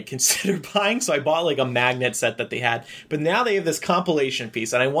even like consider buying. So I bought like a magnet set that they had. But now they have this compilation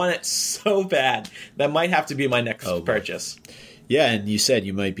piece and I want it so bad. That might have to be my next purchase. Yeah, and you said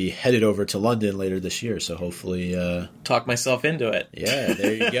you might be headed over to London later this year, so hopefully... talk myself into it. Yeah,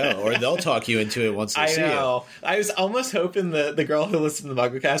 there you go. Or they'll talk you into it once they see it. I know. I was almost hoping the girl who listened to the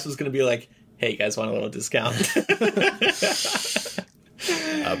MuggleCast was going to be like, hey, you guys want a little discount?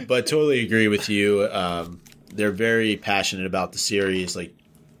 But totally agree with you. They're very passionate about the series. Like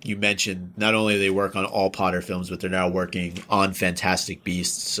you mentioned, not only do they work on all Potter films, but they're now working on Fantastic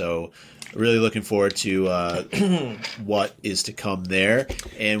Beasts, so... Really looking forward to what is to come there.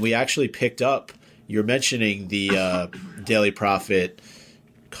 And we actually picked up, you're mentioning the Daily Prophet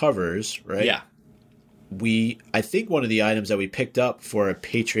covers, right? Yeah. I think one of the items that we picked up for a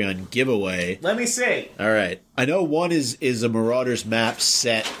Patreon giveaway. Let me see. All right. I know one is a Marauders map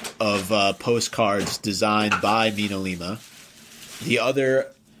set of postcards designed by Mina Lima. The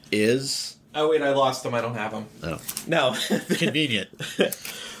other is... Oh, wait, I lost them. I don't have them. Oh. No. Convenient.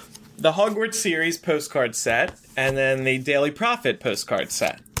 The Hogwarts series postcard set, and then the Daily Prophet postcard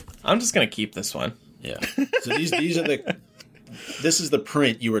set. I'm just going to keep this one. Yeah. So these are this is the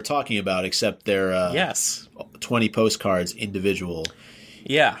print you were talking about, except they're yes, 20 postcards individual.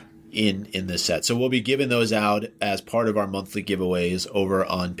 Yeah. In this set. So we'll be giving those out as part of our monthly giveaways over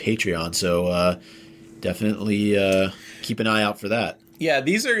on Patreon. So definitely keep an eye out for that. Yeah,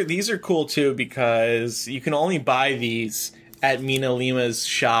 these are cool too because you can only buy these at Mina Lima's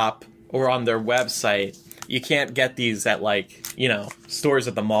shop or on their website. You can't get these at stores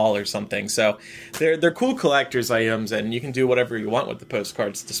at the mall or something. So they're cool collector's items, and you can do whatever you want with the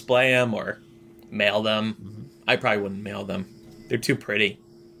postcards. Display them or mail them. Mm-hmm. I probably wouldn't mail them. They're too pretty.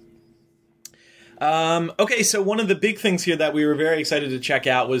 Okay, so one of the big things here that we were very excited to check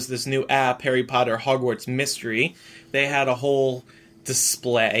out was this new app, Harry Potter Hogwarts Mystery. They had a whole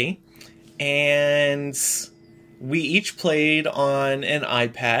display, and we each played on an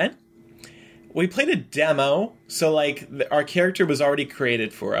iPad. We played a demo, so our character was already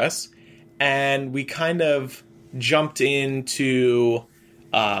created for us, and we kind of jumped into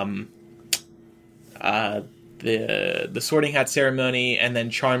the Sorting Hat ceremony and then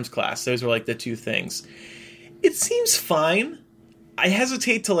Charms class. Those were the two things. It seems fine. I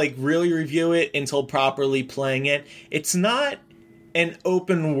hesitate to really review it until properly playing it. It's not an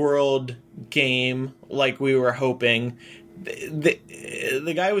open world game like we were hoping.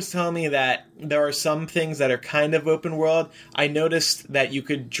 The guy was telling me that there are some things that are kind of open world. I noticed that you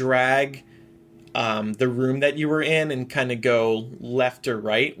could drag the room that you were in and kind of go left or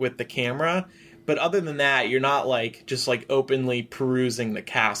right with the camera. But other than that, you're not just openly perusing the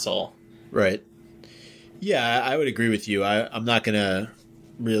castle. Right. Yeah, I would agree with you. I'm not going to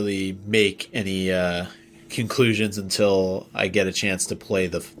really make any conclusions until I get a chance to play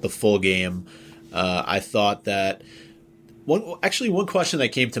the full game. I thought that one question that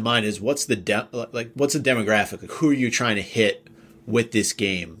came to mind is what's the demographic? Who are you trying to hit with this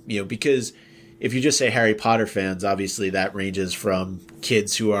game? Because if you just say Harry Potter fans, obviously that ranges from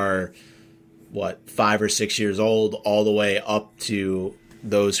kids who are 5 or 6 years old all the way up to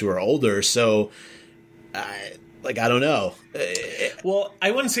those who are older. So I don't know. Well,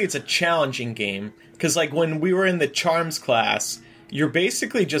 I wouldn't say it's a challenging game because when we were in the Charms class, you're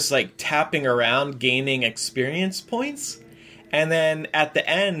basically just tapping around, gaining experience points. And then at the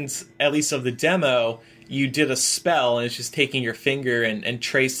end, at least of the demo, you did a spell, and it's just taking your finger and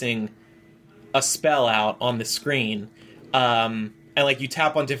tracing a spell out on the screen. And you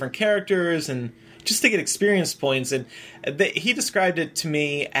tap on different characters and just to get experience points. And he described it to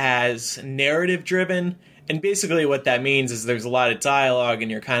me as narrative driven. And basically what that means is there's a lot of dialogue and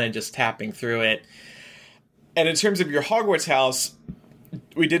you're kind of just tapping through it. And in terms of your Hogwarts house,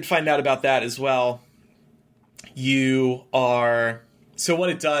 we did find out about that as well. So what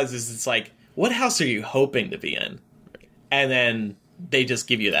it does is it's what house are you hoping to be in? And then they just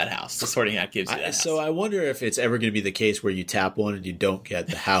give you that house. The Sorting Hat gives you that house. So I wonder if it's ever going to be the case where you tap one and you don't get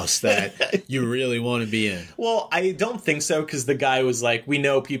the house that you really want to be in. Well, I don't think so, because the guy was we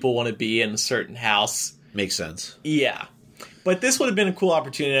know people want to be in a certain house. Makes sense. Yeah. But this would have been a cool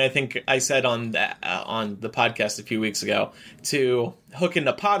opportunity, I think I said on the podcast a few weeks ago, to hook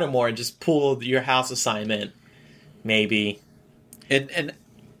into Pottermore and just pull your house assignment, maybe. And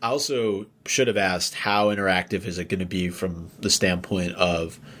I also should have asked, how interactive is it going to be from the standpoint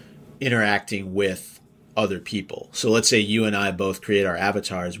of interacting with other people? So let's say you and I both create our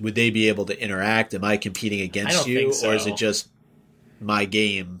avatars. Would they be able to interact? Am I competing against you? Think so. Or is it just my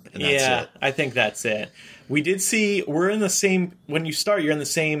game and that's it? I think that's it. We did see, we're in the same, when you start, you're in the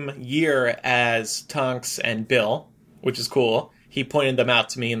same year as Tonks and Bill, which is cool. He pointed them out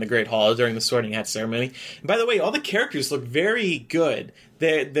to me in the Great Hall during the sorting hat ceremony. And by the way, all the characters look very good.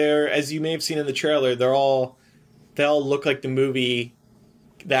 They're, as you may have seen in the trailer, they all look like the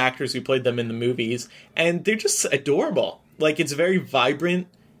actors who played them in the movies, and they're just adorable. Like, it's a very vibrant,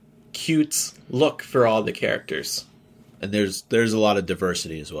 cute look for all the characters. And there's a lot of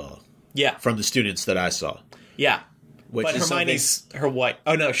diversity as well. Yeah. From the students that I saw. Yeah. Which but Hermione's her white.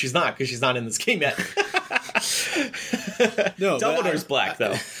 Oh, no, she's not, because she's not in this game yet. No, Dumbledore's black,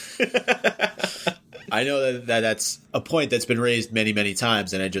 though. I know that's a point that's been raised many, many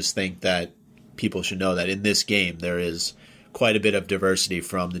times, and I just think that people should know that in this game there is quite a bit of diversity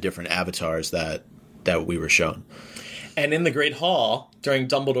from the different avatars that we were shown. And in the Great Hall, during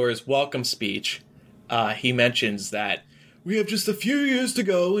Dumbledore's welcome speech, he mentions that we have just a few years to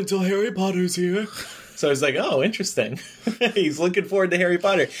go until Harry Potter's here. So I was like, oh, interesting. He's looking forward to Harry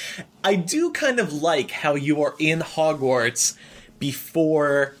Potter. I do kind of like how you are in Hogwarts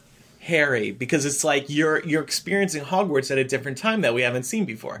before Harry, because it's like you're experiencing Hogwarts at a different time that we haven't seen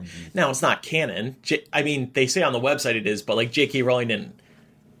before. Mm-hmm. Now, it's not canon. I mean, they say on the website it is, but like J.K. Rowling didn't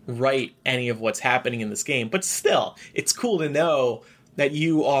write any of what's happening in this game. But still, it's cool to know that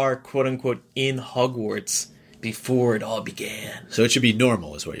you are, quote-unquote, in Hogwarts before it all began. So it should be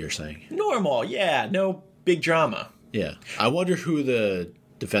normal, is what you're saying. Normal, yeah. No big drama. Yeah. I wonder who the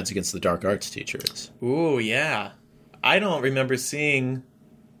Defense Against the Dark Arts teacher is. Ooh, yeah. I don't remember seeing,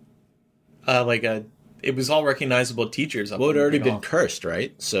 it was all recognizable teachers. Well, it had already been cursed,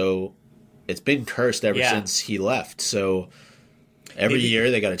 right? So it's been cursed ever since he left. So every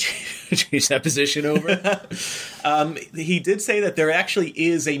year they got to change that position over. He did say that there actually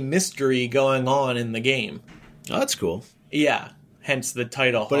is a mystery going on in the game. Oh, that's cool. Yeah, hence the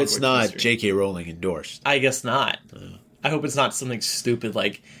title. But Hogwarts it's not mystery. J.K. Rowling endorsed. I guess not. I hope it's not something stupid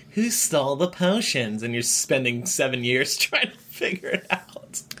like, who stole the potions? And you're spending 7 years trying to figure it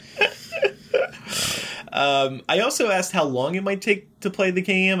out. I also asked how long it might take to play the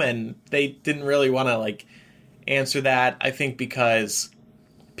game, and they didn't really want to answer that. I think because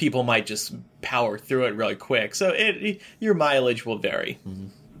people might just power through it really quick. So your mileage will vary. Mm-hmm.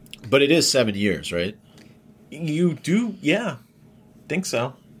 But it is 7 years, right? You do, yeah. Think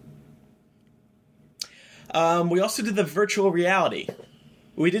so. We also did the virtual reality.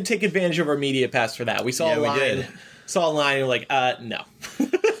 We did take advantage of our media pass for that. We saw a line. We did. Saw a line and we're like, no.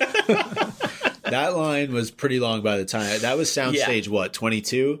 That line was pretty long by the time. That was soundstage, what,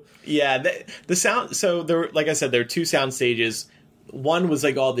 22? Yeah, the sound. So there, like I said, there were two sound stages. One was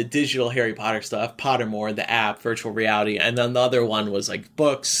all the digital Harry Potter stuff, Pottermore, the app, virtual reality, and then the other one was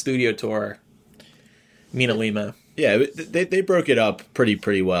books, studio tour, Mina Lima. Yeah, they broke it up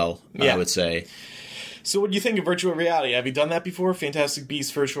pretty well, I would say. So what do you think of virtual reality? Have you done that before? Fantastic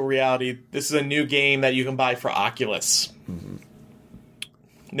Beasts virtual reality. This is a new game that you can buy for Oculus. Mm-hmm.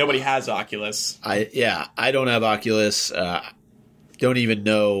 Nobody has Oculus. I don't have Oculus. Don't even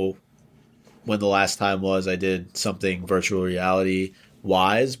know when the last time was I did something virtual reality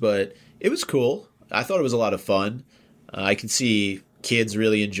wise, but it was cool. I thought it was a lot of fun. I can see kids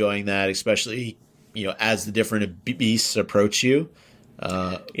really enjoying that, especially as the different beasts approach you.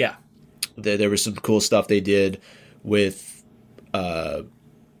 There was some cool stuff they did with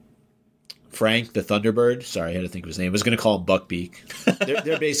Frank the Thunderbird. Sorry, I had to think of his name. I was going to call him Buckbeak.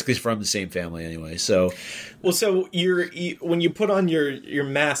 They're basically from the same family anyway. So, so when you put on your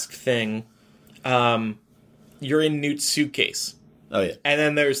mask thing, you're in Newt's suitcase. Oh yeah, and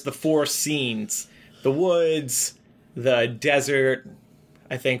then there's the 4 scenes: the woods, the desert.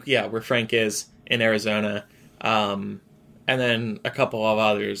 I think where Frank is in Arizona, and then a couple of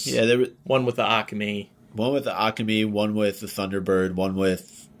others. Yeah, there was one with the Akame. One with the Akame, one with the Thunderbird, one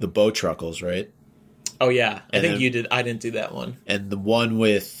with the Bowtruckles, right? Oh, yeah. I think you did. I didn't do that one. And the one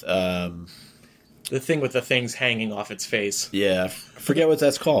with... the thing with the things hanging off its face. Yeah. I forget what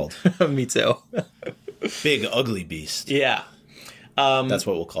that's called. Me too. Big, ugly beast. Yeah. That's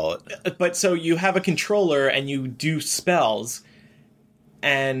what we'll call it. But so you have a controller and you do spells,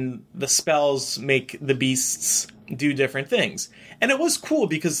 and the spells make the beasts do different things. And it was cool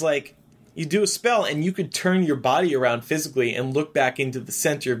because, you do a spell and you could turn your body around physically and look back into the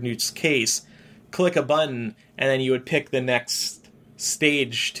center of Newt's case, click a button, and then you would pick the next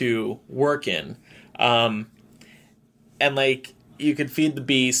stage to work in. And you could feed the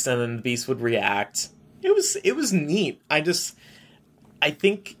beast, and then the beast would react. It was neat. I'm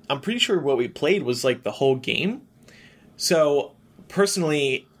pretty sure what we played was like the whole game. So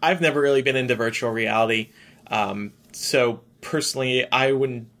personally, I've never really been into virtual reality. So personally, I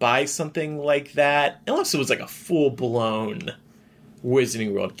wouldn't buy something like that unless it was like a full-blown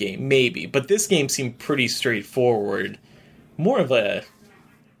Wizarding World game, maybe. But this game seemed pretty straightforward. More of a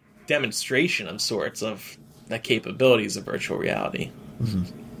demonstration of sorts of the capabilities of virtual reality. Mm-hmm.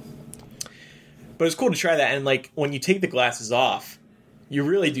 But it's cool to try that, and like when you take the glasses off, you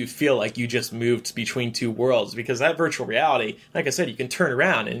really do feel like you just moved between two worlds, because that virtual reality, like I said, you can turn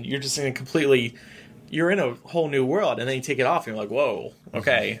around and you're just you're in a whole new world, and then you take it off and you're like, whoa,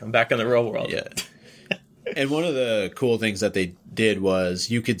 okay, I'm back in the real world. Yeah. And one of the cool things that they did was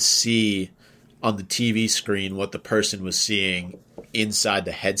you could see on the TV screen what the person was seeing inside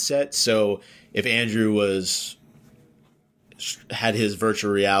the headset. So if Andrew had his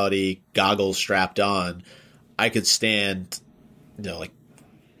virtual reality goggles strapped on, I could stand, like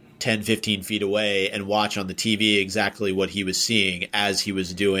 10, 15 feet away and watch on the TV exactly what he was seeing as he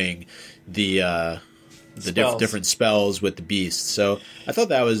was doing the different spells with the beast. So I thought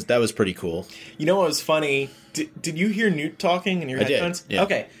that was pretty cool. You know what was funny? Did you hear Newt talking in your headphones? I did, yeah.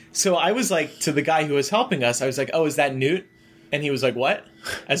 Okay, so I was like, to the guy who was helping us, I was like, oh, is that Newt? And he was like, what?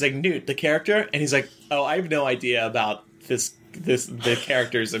 I was like, Newt, the character? And he's like, oh, I have no idea about the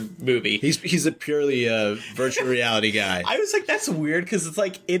character's a movie. He's a purely virtual reality guy. I was like, that's weird, because it's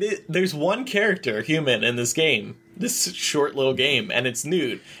like, there's one character, human, in this game. This short little game, and it's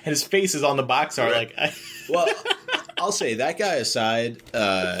Newt, and his face is on the box art. Right. Well, I'll say, that guy aside,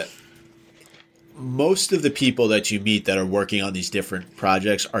 most of the people that you meet that are working on these different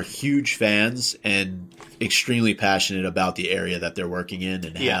projects are huge fans and extremely passionate about the area that they're working in,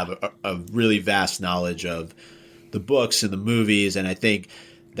 and have a really vast knowledge of the books and the movies, and I think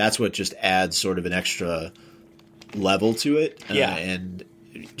that's what just adds sort of an extra level to it. And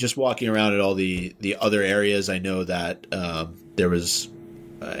just walking around at all the other areas, I know that there was,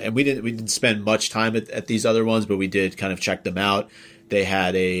 and we didn't spend much time at these other ones, but we did kind of check them out. They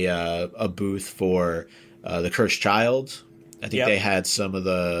had a booth for the Cursed Child. I think they had some of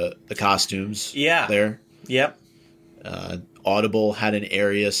the costumes there. Yep. Audible had an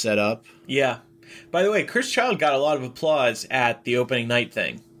area set up. Yeah. By the way, Cursed Child got a lot of applause at the opening night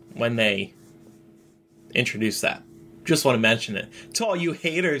thing when they introduced that. Just want to mention it. To all you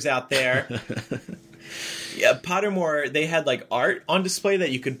haters out there. Yeah, Pottermore, they had like art on display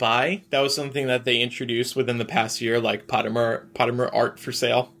that you could buy. That was something that they introduced within the past year, like Pottermore art for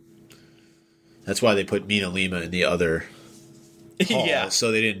sale. That's why they put Mina Lima in the other hall, yeah,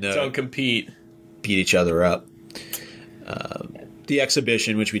 so they didn't don't compete. Beat each other up. The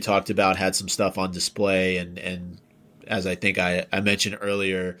exhibition, which we talked about, had some stuff on display, and as I think I mentioned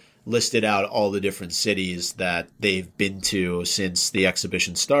earlier, listed out all the different cities that they've been to since the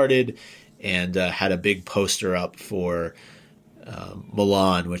exhibition started, and had a big poster up for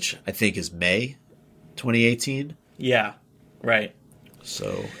Milan, which I think is May 2018. Yeah, right.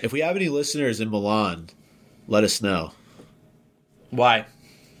 So if we have any listeners in Milan, let us know. Why? I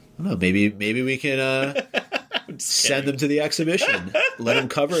don't know, maybe we can send them to the exhibition. Let them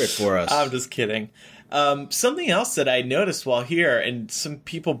cover it for us. I'm just kidding. Something else that I noticed while here, and some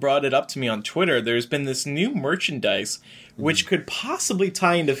people brought it up to me on Twitter, there's been this new merchandise which could possibly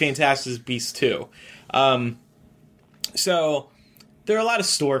tie into Fantastic Beasts 2. So there are a lot of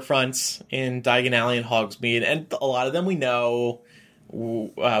storefronts in Diagon Alley and Hogsmeade, and a lot of them we know.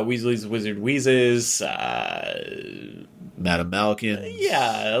 Weasley's Wizard Wheezes, Madame Malkin,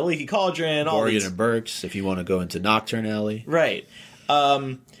 Leaky Cauldron, all Morgan these. and Burks, if you want to go into Nocturne Alley. Right.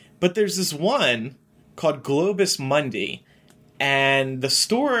 But there's this one called Globus Mundi, and the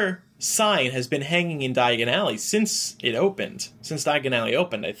store sign has been hanging in Diagon Alley since Diagon Alley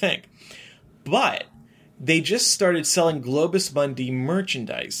opened, I think. But they just started selling Globus Mundi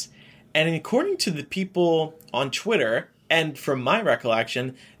merchandise. And according to the people on Twitter, and from my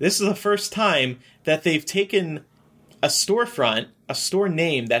recollection, this is the first time that they've taken a storefront, a store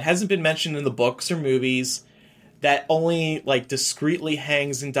name that hasn't been mentioned in the books or movies, that only like discreetly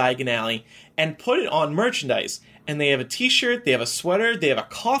hangs in Diagon Alley, and put it on merchandise. And they have a t-shirt, they have a sweater, they have a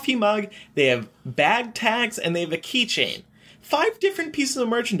coffee mug, they have bag tags, and they have a keychain. 5 different pieces of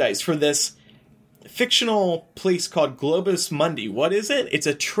merchandise for this fictional place called Globus Mundi. What is it? It's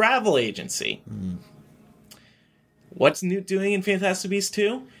a travel agency. Mm. What's Newt doing in Fantastic Beasts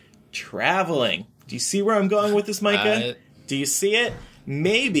 2? Traveling. Do you see where I'm going with this, Micah? Do you see it?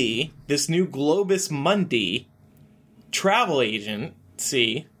 Maybe this new Globus Mundi travel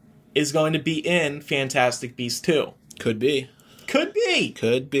agency is going to be in Fantastic Beasts 2. Could be. Could be.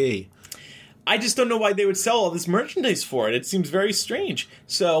 Could be. I just don't know why they would sell all this merchandise for it. It seems very strange.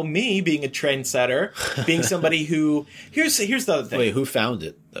 So me, being a trendsetter, being somebody who... Here's the other thing. Wait, who found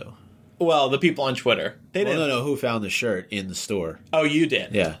it, though? Well, the people on Twitter. They didn't. No. Who found the shirt in the store? Oh, you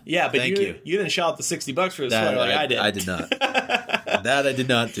did. Yeah. Yeah, but Thank you. You didn't shell out the $60 for the sweater like I did. I did not. That I did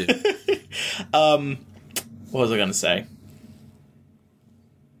not do. What was I going to say?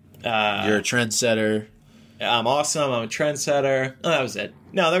 You're a trendsetter. I'm awesome. I'm a trendsetter. Oh, that was it.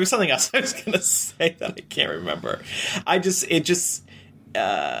 No, there was something else I was going to say that I can't remember. It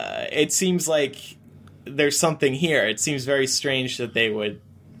seems like there's something here. It seems very strange that they would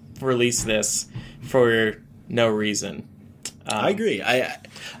release this for no reason. I agree. I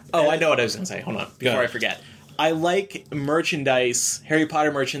know what I was going to say. Hold on. Before I forget. I like merchandise, Harry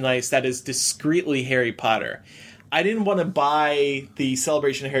Potter merchandise, that is discreetly Harry Potter. I didn't want to buy the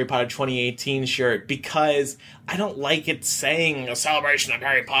Celebration of Harry Potter 2018 shirt because I don't like it saying a celebration of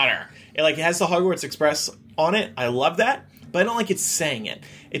Harry Potter. It has the Hogwarts Express on it. I love that, but I don't like it saying it.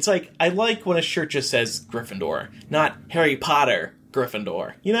 It's like, I like when a shirt just says Gryffindor, not Harry Potter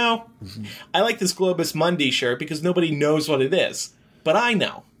Gryffindor. You know? Mm-hmm. I like this Globus Mundi shirt because nobody knows what it is, but I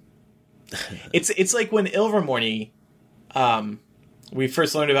know. It's like when Ilvermorny, we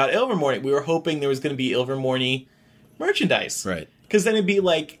first learned about Ilvermorny, we were hoping there was going to be Ilvermorny merchandise. Right. Because then it'd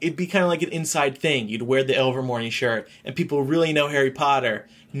be kind of like an inside thing. You'd wear the Ilvermorny shirt, and people really know Harry Potter,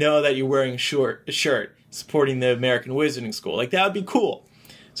 know that you're wearing a shirt supporting the American Wizarding School. That would be cool.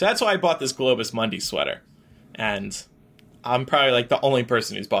 So that's why I bought this Globus Mundi sweater. And I'm probably the only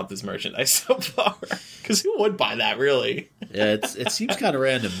person who's bought this merchandise so far. Because who would buy that, really? Yeah, it seems kind of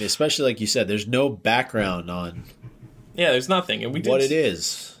random, especially like you said, there's no background on yeah, there's nothing. And what it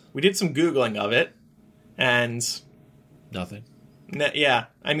is. We did some Googling of it, and nothing. Yeah,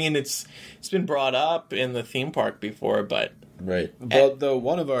 I mean, it's been brought up in the theme park before, but... Right. Well, though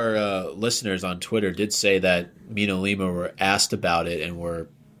one of our listeners on Twitter did say that Mina Lima were asked about it and were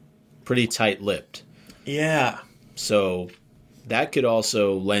pretty tight-lipped. Yeah. So that could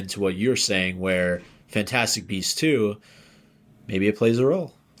also lend to what you're saying, where Fantastic Beasts 2, maybe it plays a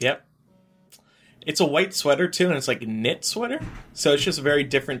role. Yep. It's a white sweater, too, and it's like a knit sweater. So it's just a very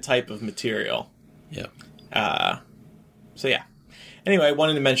different type of material. Yeah. So, yeah. Anyway, I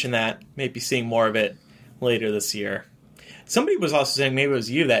wanted to mention that. Maybe seeing more of it later this year. Somebody was also saying, maybe it was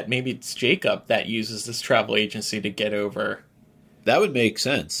you, that maybe it's Jacob that uses this travel agency to get over. That would make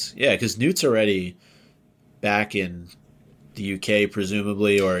sense. Yeah, because Newt's already back in the UK,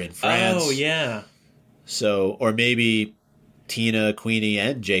 presumably, or in France. Oh, yeah. So, or maybe Tina, Queenie,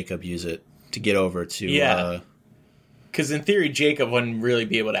 and Jacob use it to get over to... Yeah. Because in theory, Jacob wouldn't really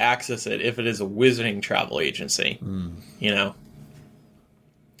be able to access it if it is a wizarding travel agency. You know?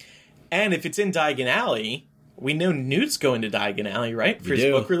 And if it's in Diagon Alley, we know Newt's going to Diagon Alley, right? For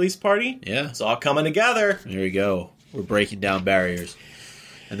his book release party? Yeah. It's all coming together. There you go. We're breaking down barriers.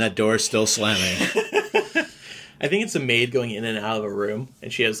 And that door's still slamming. I think it's a maid going in and out of a room,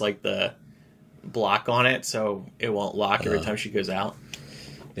 and she has the block on it, so it won't lock every time she goes out.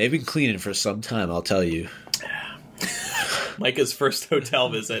 They've been cleaning for some time, I'll tell you. Micah's first hotel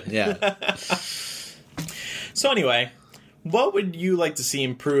visit. Yeah. So anyway, what would you like to see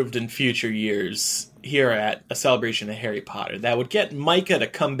improved in future years here at A Celebration of Harry Potter that would get Micah to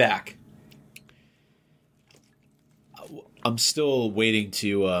come back? I'm still waiting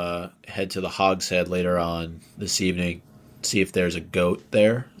to head to the Hog's Head later on this evening, see if there's a goat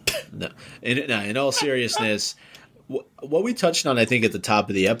there. No. In all seriousness, what we touched on, I think, at the top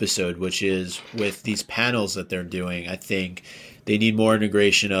of the episode, which is with these panels that they're doing, I think they need more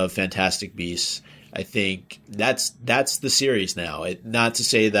integration of Fantastic Beasts. I think that's the series now. Not to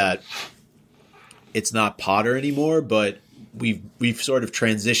say that it's not Potter anymore, but we've sort of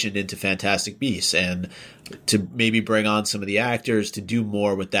transitioned into Fantastic Beasts, and to maybe bring on some of the actors to do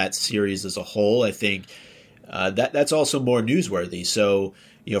more with that series as a whole, I think that's also more newsworthy. So,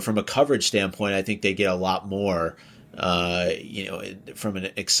 from a coverage standpoint, I think they get a lot more, from an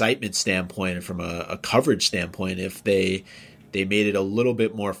excitement standpoint and from a coverage standpoint if they made it a little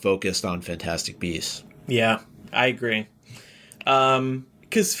bit more focused on Fantastic Beasts. Yeah, I agree.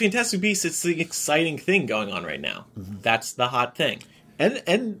 Because Fantastic Beasts, it's the exciting thing going on right now. Mm-hmm. That's the hot thing.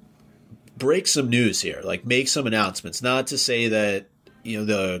 And break some news here, make some announcements. Not to say that,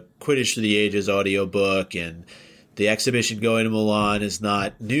 the Quidditch Through the Ages audiobook and the exhibition going to Milan is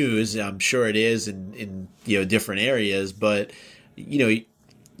not news. I'm sure it is in different areas, but,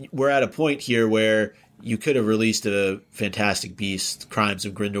 we're at a point here where you could have released a Fantastic Beasts Crimes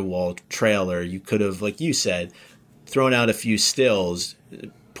of Grindelwald trailer. You could have, like you said, thrown out a few stills,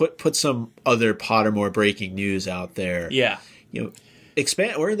 put some other Pottermore breaking news out there. Yeah.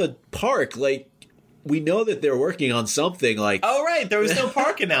 expand. We're in the park, like. We know that they're working on something like... Oh, right. There was no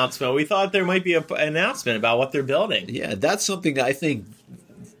park announcement. We thought there might be an announcement about what they're building. Yeah, that's something that I think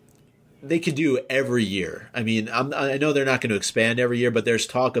they could do every year. I mean, I know they're not going to expand every year, but there's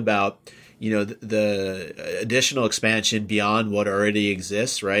talk about, the additional expansion beyond what already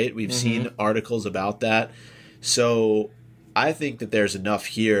exists, right? We've seen articles about that. So I think that there's enough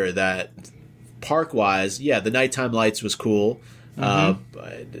here that park-wise, yeah, the nighttime lights was cool.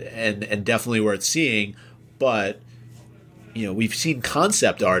 And definitely worth seeing, but we've seen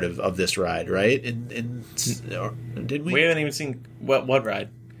concept art of this ride, right? And didn't we? We haven't even seen what ride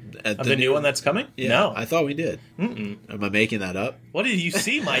of the new one that's coming. Yeah, no, I thought we did. Am I making that up? What did you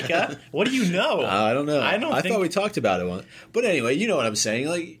see, Micah? What do you know? I don't know. I thought we talked about it once. But anyway, you know what I'm saying.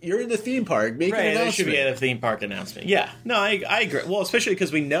 Like, you're in the theme park, make an announcement. There should be a theme park announcement. Yeah, no, I agree. Well, especially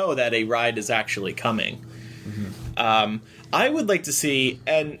because we know that a ride is actually coming. I would like to see,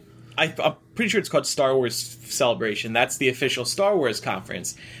 and I'm pretty sure it's called Star Wars Celebration. That's the official Star Wars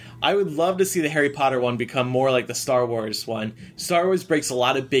conference. I would love to see the Harry Potter one become more like the Star Wars one. Star Wars breaks a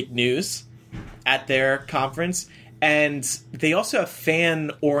lot of big news at their conference, and they also have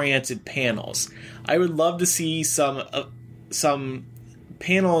fan-oriented panels. I would love to see some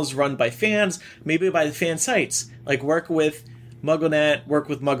panels run by fans, maybe by the fan sites, like work with MuggleNet, work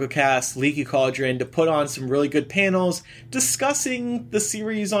with MuggleCast, Leaky Cauldron to put on some really good panels discussing the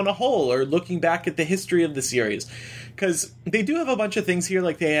series on a whole or looking back at the history of the series. Because they do have a bunch of things here,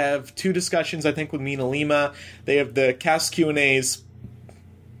 like they have 2 discussions, I think, with Mina Lima. They have the cast Q&As.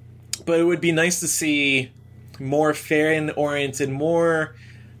 But it would be nice to see more fan-oriented, more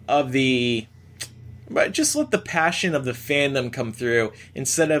of the... But just let the passion of the fandom come through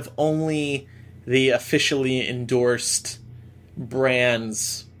instead of only the officially endorsed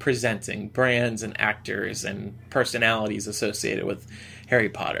brands presenting, brands and actors and personalities associated with Harry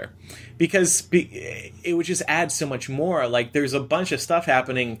Potter, because it would just add so much more. Like, there's a bunch of stuff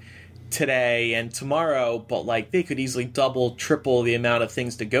happening today and tomorrow, but like they could easily double, triple the amount of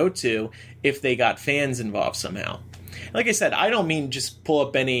things to go to if they got fans involved somehow. Like I said, I don't mean just pull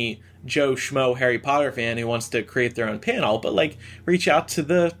up any Joe Schmo Harry Potter fan who wants to create their own panel, but like reach out to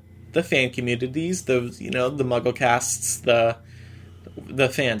the fan communities, the MuggleCasts, the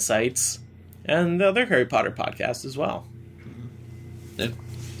fan sites, and the other Harry Potter podcasts as well. Yeah,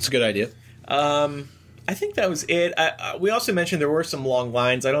 it's a good idea. I think that was it. We also mentioned there were some long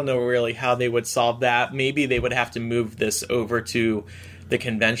lines. I don't know really how they would solve that. Maybe they would have to move this over to the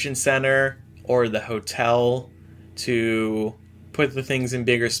convention center or the hotel to put the things in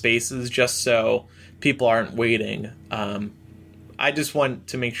bigger spaces just so people aren't waiting. I just want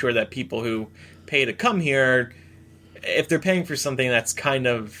to make sure that people who pay to come here, if they're paying for something that's kind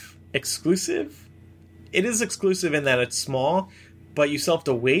of exclusive, it is exclusive in that it's small, but you still have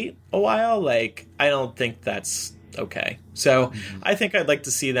to wait a while. Like, I don't think that's okay. So I think I'd like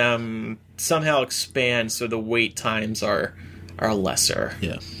to see them somehow expand so the wait times are lesser.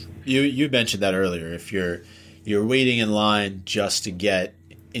 Yeah. You mentioned that earlier. If you're waiting in line just to get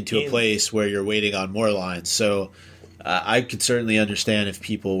into a place where you're waiting on more lines. So I could certainly understand if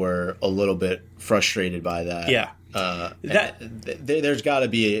people were a little bit frustrated by that. Yeah. There's got to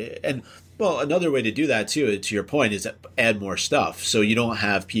be another way to do that too, to your point, is add more stuff. So you don't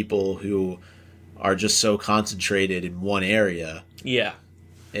have people who are just so concentrated in one area. Yeah.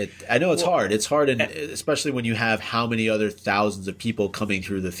 I know it's hard. It's hard, and especially when you have how many other thousands of people coming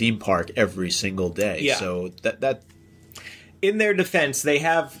through the theme park every single day. Yeah. So that in their defense, they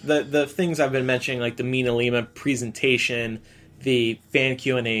have the things I've been mentioning, like the Mina Lima presentation, the fan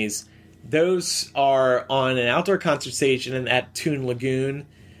Q&As. Those are on an outdoor concert stage and at Toon Lagoon,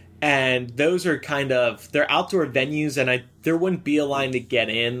 and those are they're outdoor venues, and there wouldn't be a line to get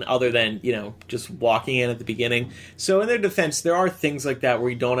in other than, just walking in at the beginning. So in their defense, there are things like that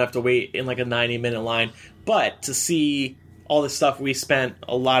where you don't have to wait in like a 90-minute line. But to see all the stuff we spent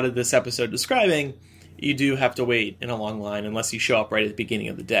a lot of this episode describing, you do have to wait in a long line unless you show up right at the beginning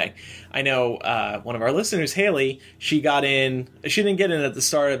of the day. I know one of our listeners, Haley, she got in. She didn't get in at the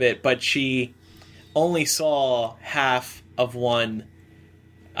start of it, but she only saw half of one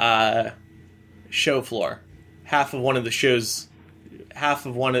show floor, half of one of the shows, half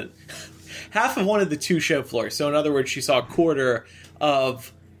of one of the 2 show floors. So in other words, she saw a quarter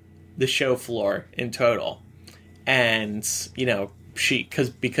of the show floor in total, and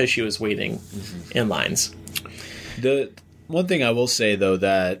because she was waiting in lines. The one thing I will say, though,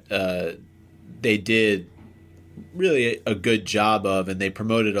 that they did really a good job of, and they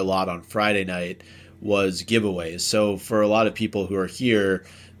promoted a lot on Friday night, was giveaways. So for a lot of people who are here,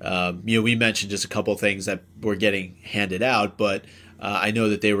 We mentioned just a couple things that were getting handed out, but I know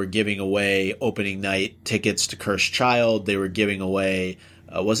that they were giving away opening night tickets to Cursed Child. They were giving away,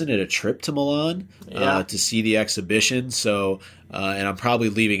 wasn't it a trip to Milan to see the exhibition? So, and I'm probably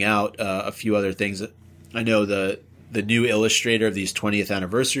leaving out a few other things. I know the new illustrator of these 20th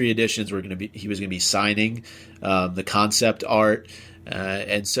anniversary editions he was going to be signing the concept art.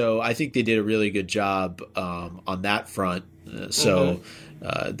 And so I think they did a really good job on that front. Those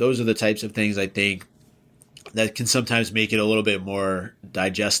are the types of things I think that can sometimes make it a little bit more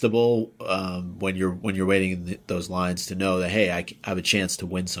digestible when you're waiting in those lines to know that, hey, I have a chance to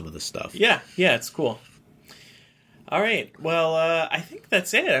win some of the stuff. Yeah, it's cool. All right. Well, I think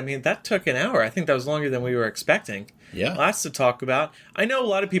that's it. I mean, that took an hour. I think that was longer than we were expecting. Yeah. Lots to talk about. I know a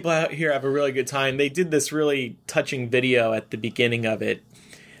lot of people out here have a really good time. They did this really touching video at the beginning of it,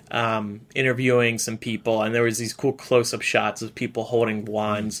 interviewing some people, and there was these cool close-up shots of people holding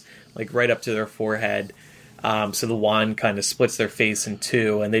wands, like right up to their forehead. So the wand kind of splits their face in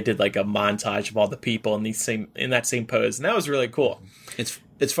two, and they did like a montage of all the people in that same pose, and that was really cool.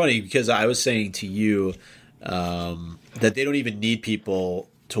 It's funny because I was saying to you that they don't even need people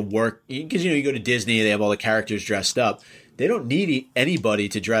to work, because you go to Disney, they have all the characters dressed up. They don't need anybody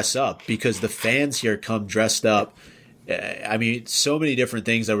to dress up because the fans here come dressed up. I mean, so many different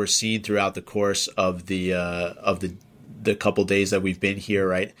things that we're seeing throughout the course of the couple days that we've been here.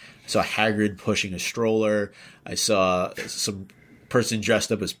 Right, I saw Hagrid pushing a stroller. I saw some person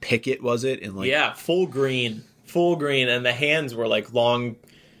dressed up as Pickett. Was it? In full green, and the hands were like long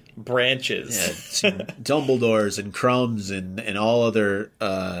branches. Yeah, Dumbledores and Crumbs and all other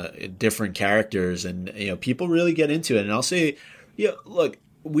different characters, and people really get into it. And I'll say, look,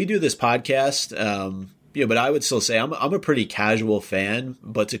 we do this podcast, but I would still say I'm a pretty casual fan.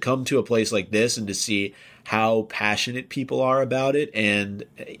 But to come to a place like this and to see how passionate people are about it, and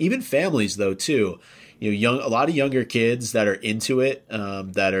even families though too. A lot of younger kids that are into it,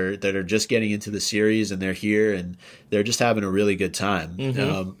 that are just getting into the series, and they're here and they're just having a really good time.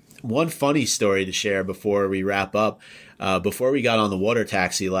 Mm-hmm. One funny story to share before we wrap up. Before we got on the water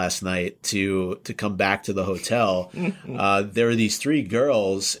taxi last night to come back to the hotel, there were these three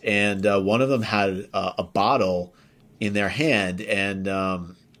girls, and one of them had a bottle in their hand, and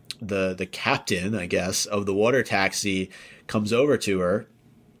the captain, I guess, of the water taxi comes over to her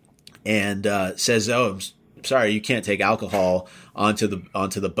and says, "Oh, I'm sorry, you can't take alcohol onto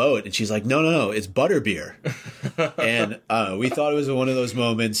the boat." And she's like, no, it's butterbeer. And we thought it was one of those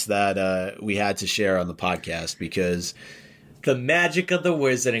moments that we had to share on the podcast because the magic of the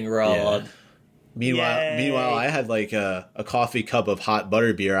Wizarding World. Yeah. Meanwhile, I had like a coffee cup of hot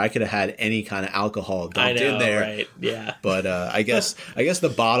butterbeer. I could have had any kind of alcohol dumped in there. Right? Yeah. But I guess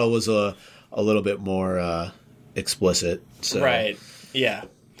the bottle was a little bit more explicit. So. Right. Yeah.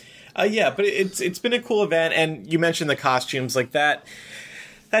 But it's been a cool event, and you mentioned the costumes like that.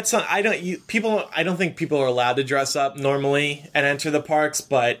 That's not, I don't think people are allowed to dress up normally and enter the parks,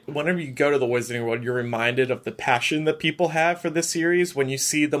 but whenever you go to the Wizarding World, you're reminded of the passion that people have for this series. When you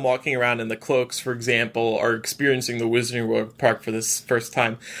see them walking around in the cloaks, for example, or experiencing the Wizarding World Park for this first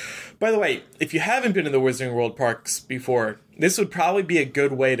time. By the way, if you haven't been to the Wizarding World Parks before, this would probably be a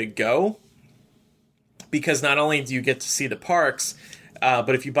good way to go, because not only do you get to see the parks,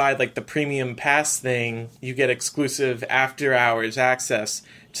 but if you buy like the premium pass thing, you get exclusive after hours access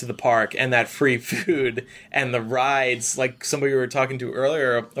to the park and that free food and the rides. Like somebody we were talking to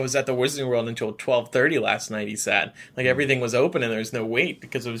earlier, I was at the Wizarding World until 12:30 last night. He said like everything was open and there was no wait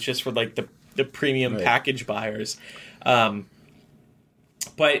because it was just for like the premium package buyers. But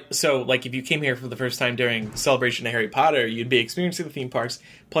so like if you came here for the first time during Celebration of Harry Potter, you'd be experiencing the theme parks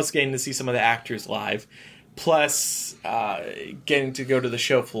plus getting to see some of the actors live. Plus, getting to go to the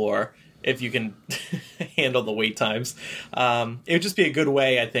show floor if you can handle the wait times. It would just be a good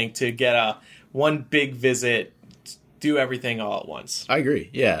way, I think, to get one big visit, do everything all at once. I agree.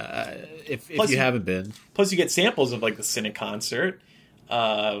 Yeah, if you haven't been. Plus, you get samples of like the Cine concert.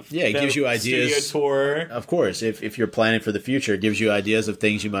 It gives you ideas. Studio tour. Of course, if you're planning for the future, it gives you ideas of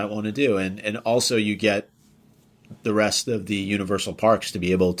things you might want to do, and also you get the rest of the Universal parks to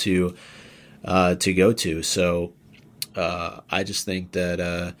be able to go to. So I just think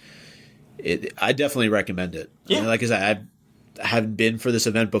that I definitely recommend it. Yeah. I mean, like I said, I haven't been for this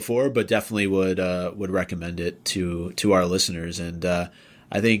event before, but definitely would recommend it to our listeners. And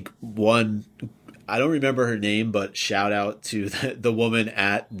I think I don't remember her name, but shout out to the woman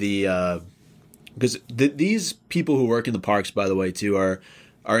at the because these people who work in the parks, by the way, too,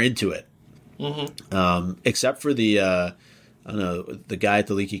 are into it. Mm-hmm. Except for the I don't know, the guy at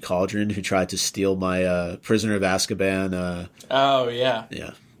the Leaky Cauldron who tried to steal my Prisoner of Azkaban. Oh, yeah.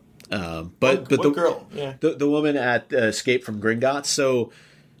 Yeah. But what the girl? Yeah. the woman at Escape from Gringotts. So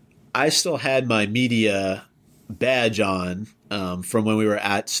I still had my media badge on from when we were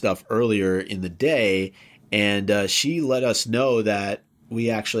at stuff earlier in the day, and she let us know that we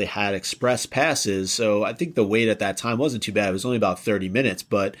actually had express passes. So I think the wait at that time wasn't too bad. It was only about 30 minutes,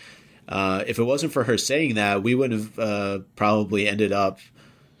 but if it wasn't for her saying that, we would have probably ended up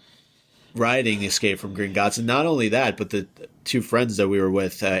riding Escape from Gringotts. And not only that, but the two friends that we were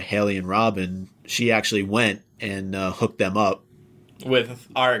with, Haley and Robin, she actually went and hooked them up with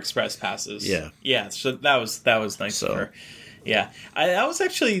our express passes. Yeah. So that was nice of her. Yeah, that was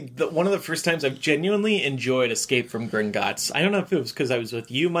actually one of the first times I've genuinely enjoyed Escape from Gringotts. I don't know if it was because I was with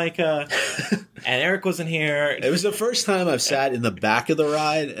you, Micah, and Eric wasn't here. It was the first time I've sat in the back of the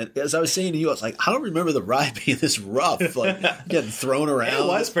ride, and as I was saying to you, I was like, I don't remember the ride being this rough, like getting thrown around. It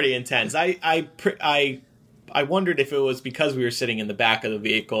was pretty intense. I wondered if it was because we were sitting in the back of the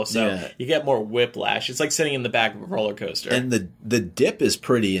vehicle, so you get more whiplash. It's like sitting in the back of a roller coaster. And the dip is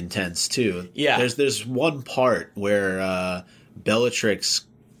pretty intense, too. Yeah. There's one part where Bellatrix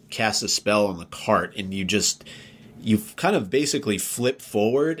casts a spell on the cart, and you kind of basically flip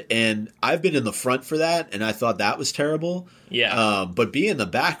forward, and I've been in the front for that, and I thought that was terrible. Yeah. But being in the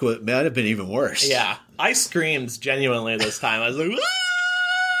back might have been even worse. Yeah. I screamed genuinely this time. I was like, ah!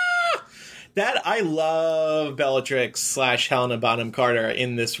 I love Bellatrix / Helena Bonham Carter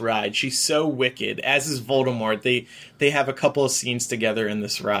in this ride. She's so wicked, as is Voldemort. They have a couple of scenes together in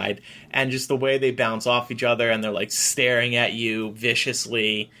this ride, and just the way they bounce off each other, and they're like staring at you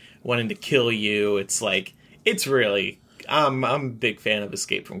viciously, wanting to kill you. It's like, it's really... I'm a big fan of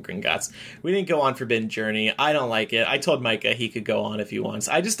Escape from Gringotts. We didn't go on Forbidden Journey. I don't like it. I told Micah he could go on if he wants.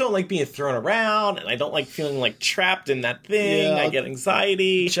 I just don't like being thrown around, and I don't like feeling like trapped in that thing. I get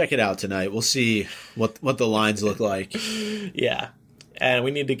anxiety. Check it out tonight. We'll see what the lines look like. Yeah. And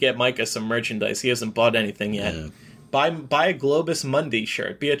we need to get Micah some merchandise. He hasn't bought anything yet. Yeah. Buy a Globus Mundi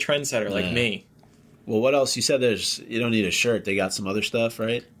shirt. Be a trendsetter like me. Well, what else? You said you don't need a shirt. They got some other stuff,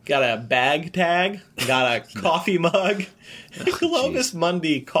 right? Got a bag tag. Got a coffee mug. Globus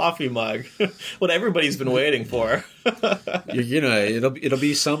Mundi coffee mug. What everybody's been waiting for. It'll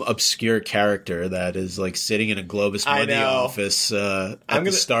be some obscure character that is like sitting in a Globus Mundi office at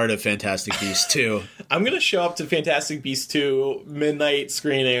the start of Fantastic Beasts 2. I'm going to show up to Fantastic Beasts 2 midnight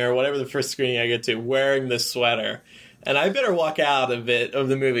screening or whatever the first screening I get to wearing this sweater. And I better walk out of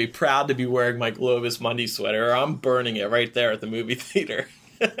the movie proud to be wearing my Globus Mundi sweater, or I'm burning it right there at the movie theater.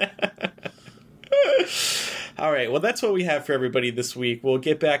 All right, well, that's what we have for everybody this week. We'll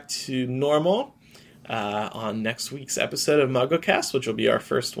get back to normal on next week's episode of MuggleCast, which will be our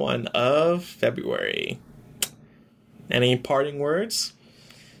first one of February. Any parting words?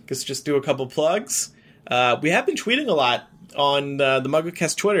 Guess just do a couple plugs. We have been tweeting a lot on the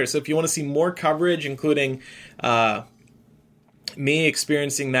MuggleCast Twitter, so if you want to see more coverage, including me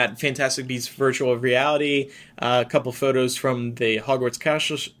experiencing that Fantastic Beasts virtual reality, a couple photos from the Hogwarts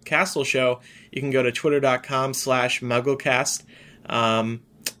Castle show, you can go to twitter.com/MuggleCast and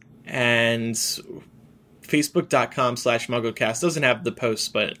facebook.com/MuggleCast. Doesn't have the posts,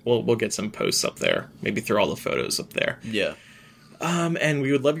 but we'll get some posts up there. Maybe throw all the photos up there. Yeah. And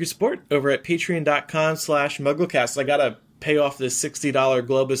we would love your support over at patreon.com/MuggleCast. I gotta pay off this $60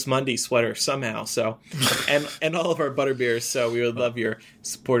 Globus Mundi sweater somehow, so and all of our butterbeers, so we would love your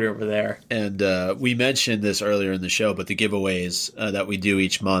support over there. And we mentioned this earlier in the show, but the giveaways that we do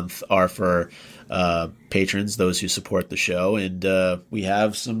each month are for patrons, those who support the show, and we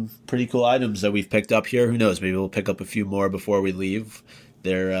have some pretty cool items that we've picked up here. Who knows, maybe we'll pick up a few more before we leave.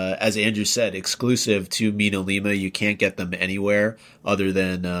 They're, as Andrew said, exclusive to Mina Lima. You can't get them anywhere other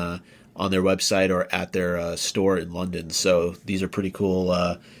than on their website or at their store in London. So these are pretty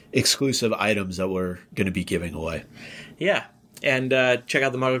cool exclusive items that we're going to be giving away. Yeah. And check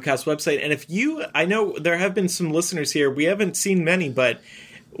out the MuggleCast website. And I know there have been some listeners here. We haven't seen many, but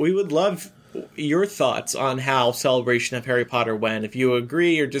we would love your thoughts on how Celebration of Harry Potter went. If you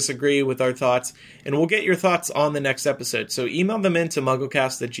agree or disagree with our thoughts, and we'll get your thoughts on the next episode. So email them in to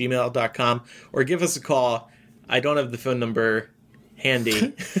mugglecast@gmail.com or give us a call. I don't have the phone number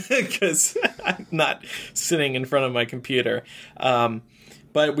handy because I'm not sitting in front of my computer.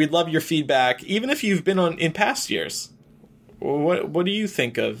 But we'd love your feedback, even if you've been on in past years. What do you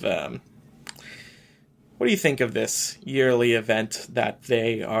think of this yearly event that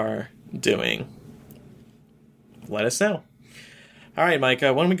they are doing? Let us know. All right,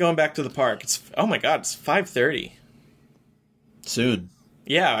 Micah, when are we going back to the park? It's 5:30. Soon.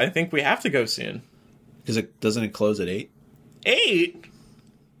 Yeah, I think we have to go soon. Because doesn't it close at 8? 8?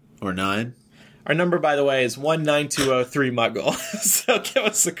 Or 9? Our number, by the way, is 19203-MUGGLE. So give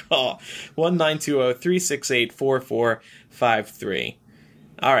us a call. 19203684453.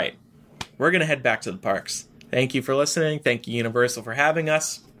 All right. We're going to head back to the parks. Thank you for listening. Thank you, Universal, for having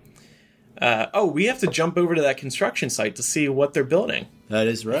us. We have to jump over to that construction site to see what they're building. That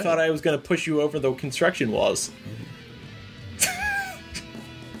is right. I thought I was going to push you over the construction walls.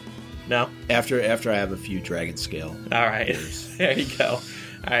 No? After I have a few dragon scale. All right. There you go. All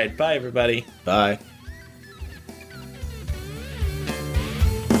right. Bye, everybody. Bye.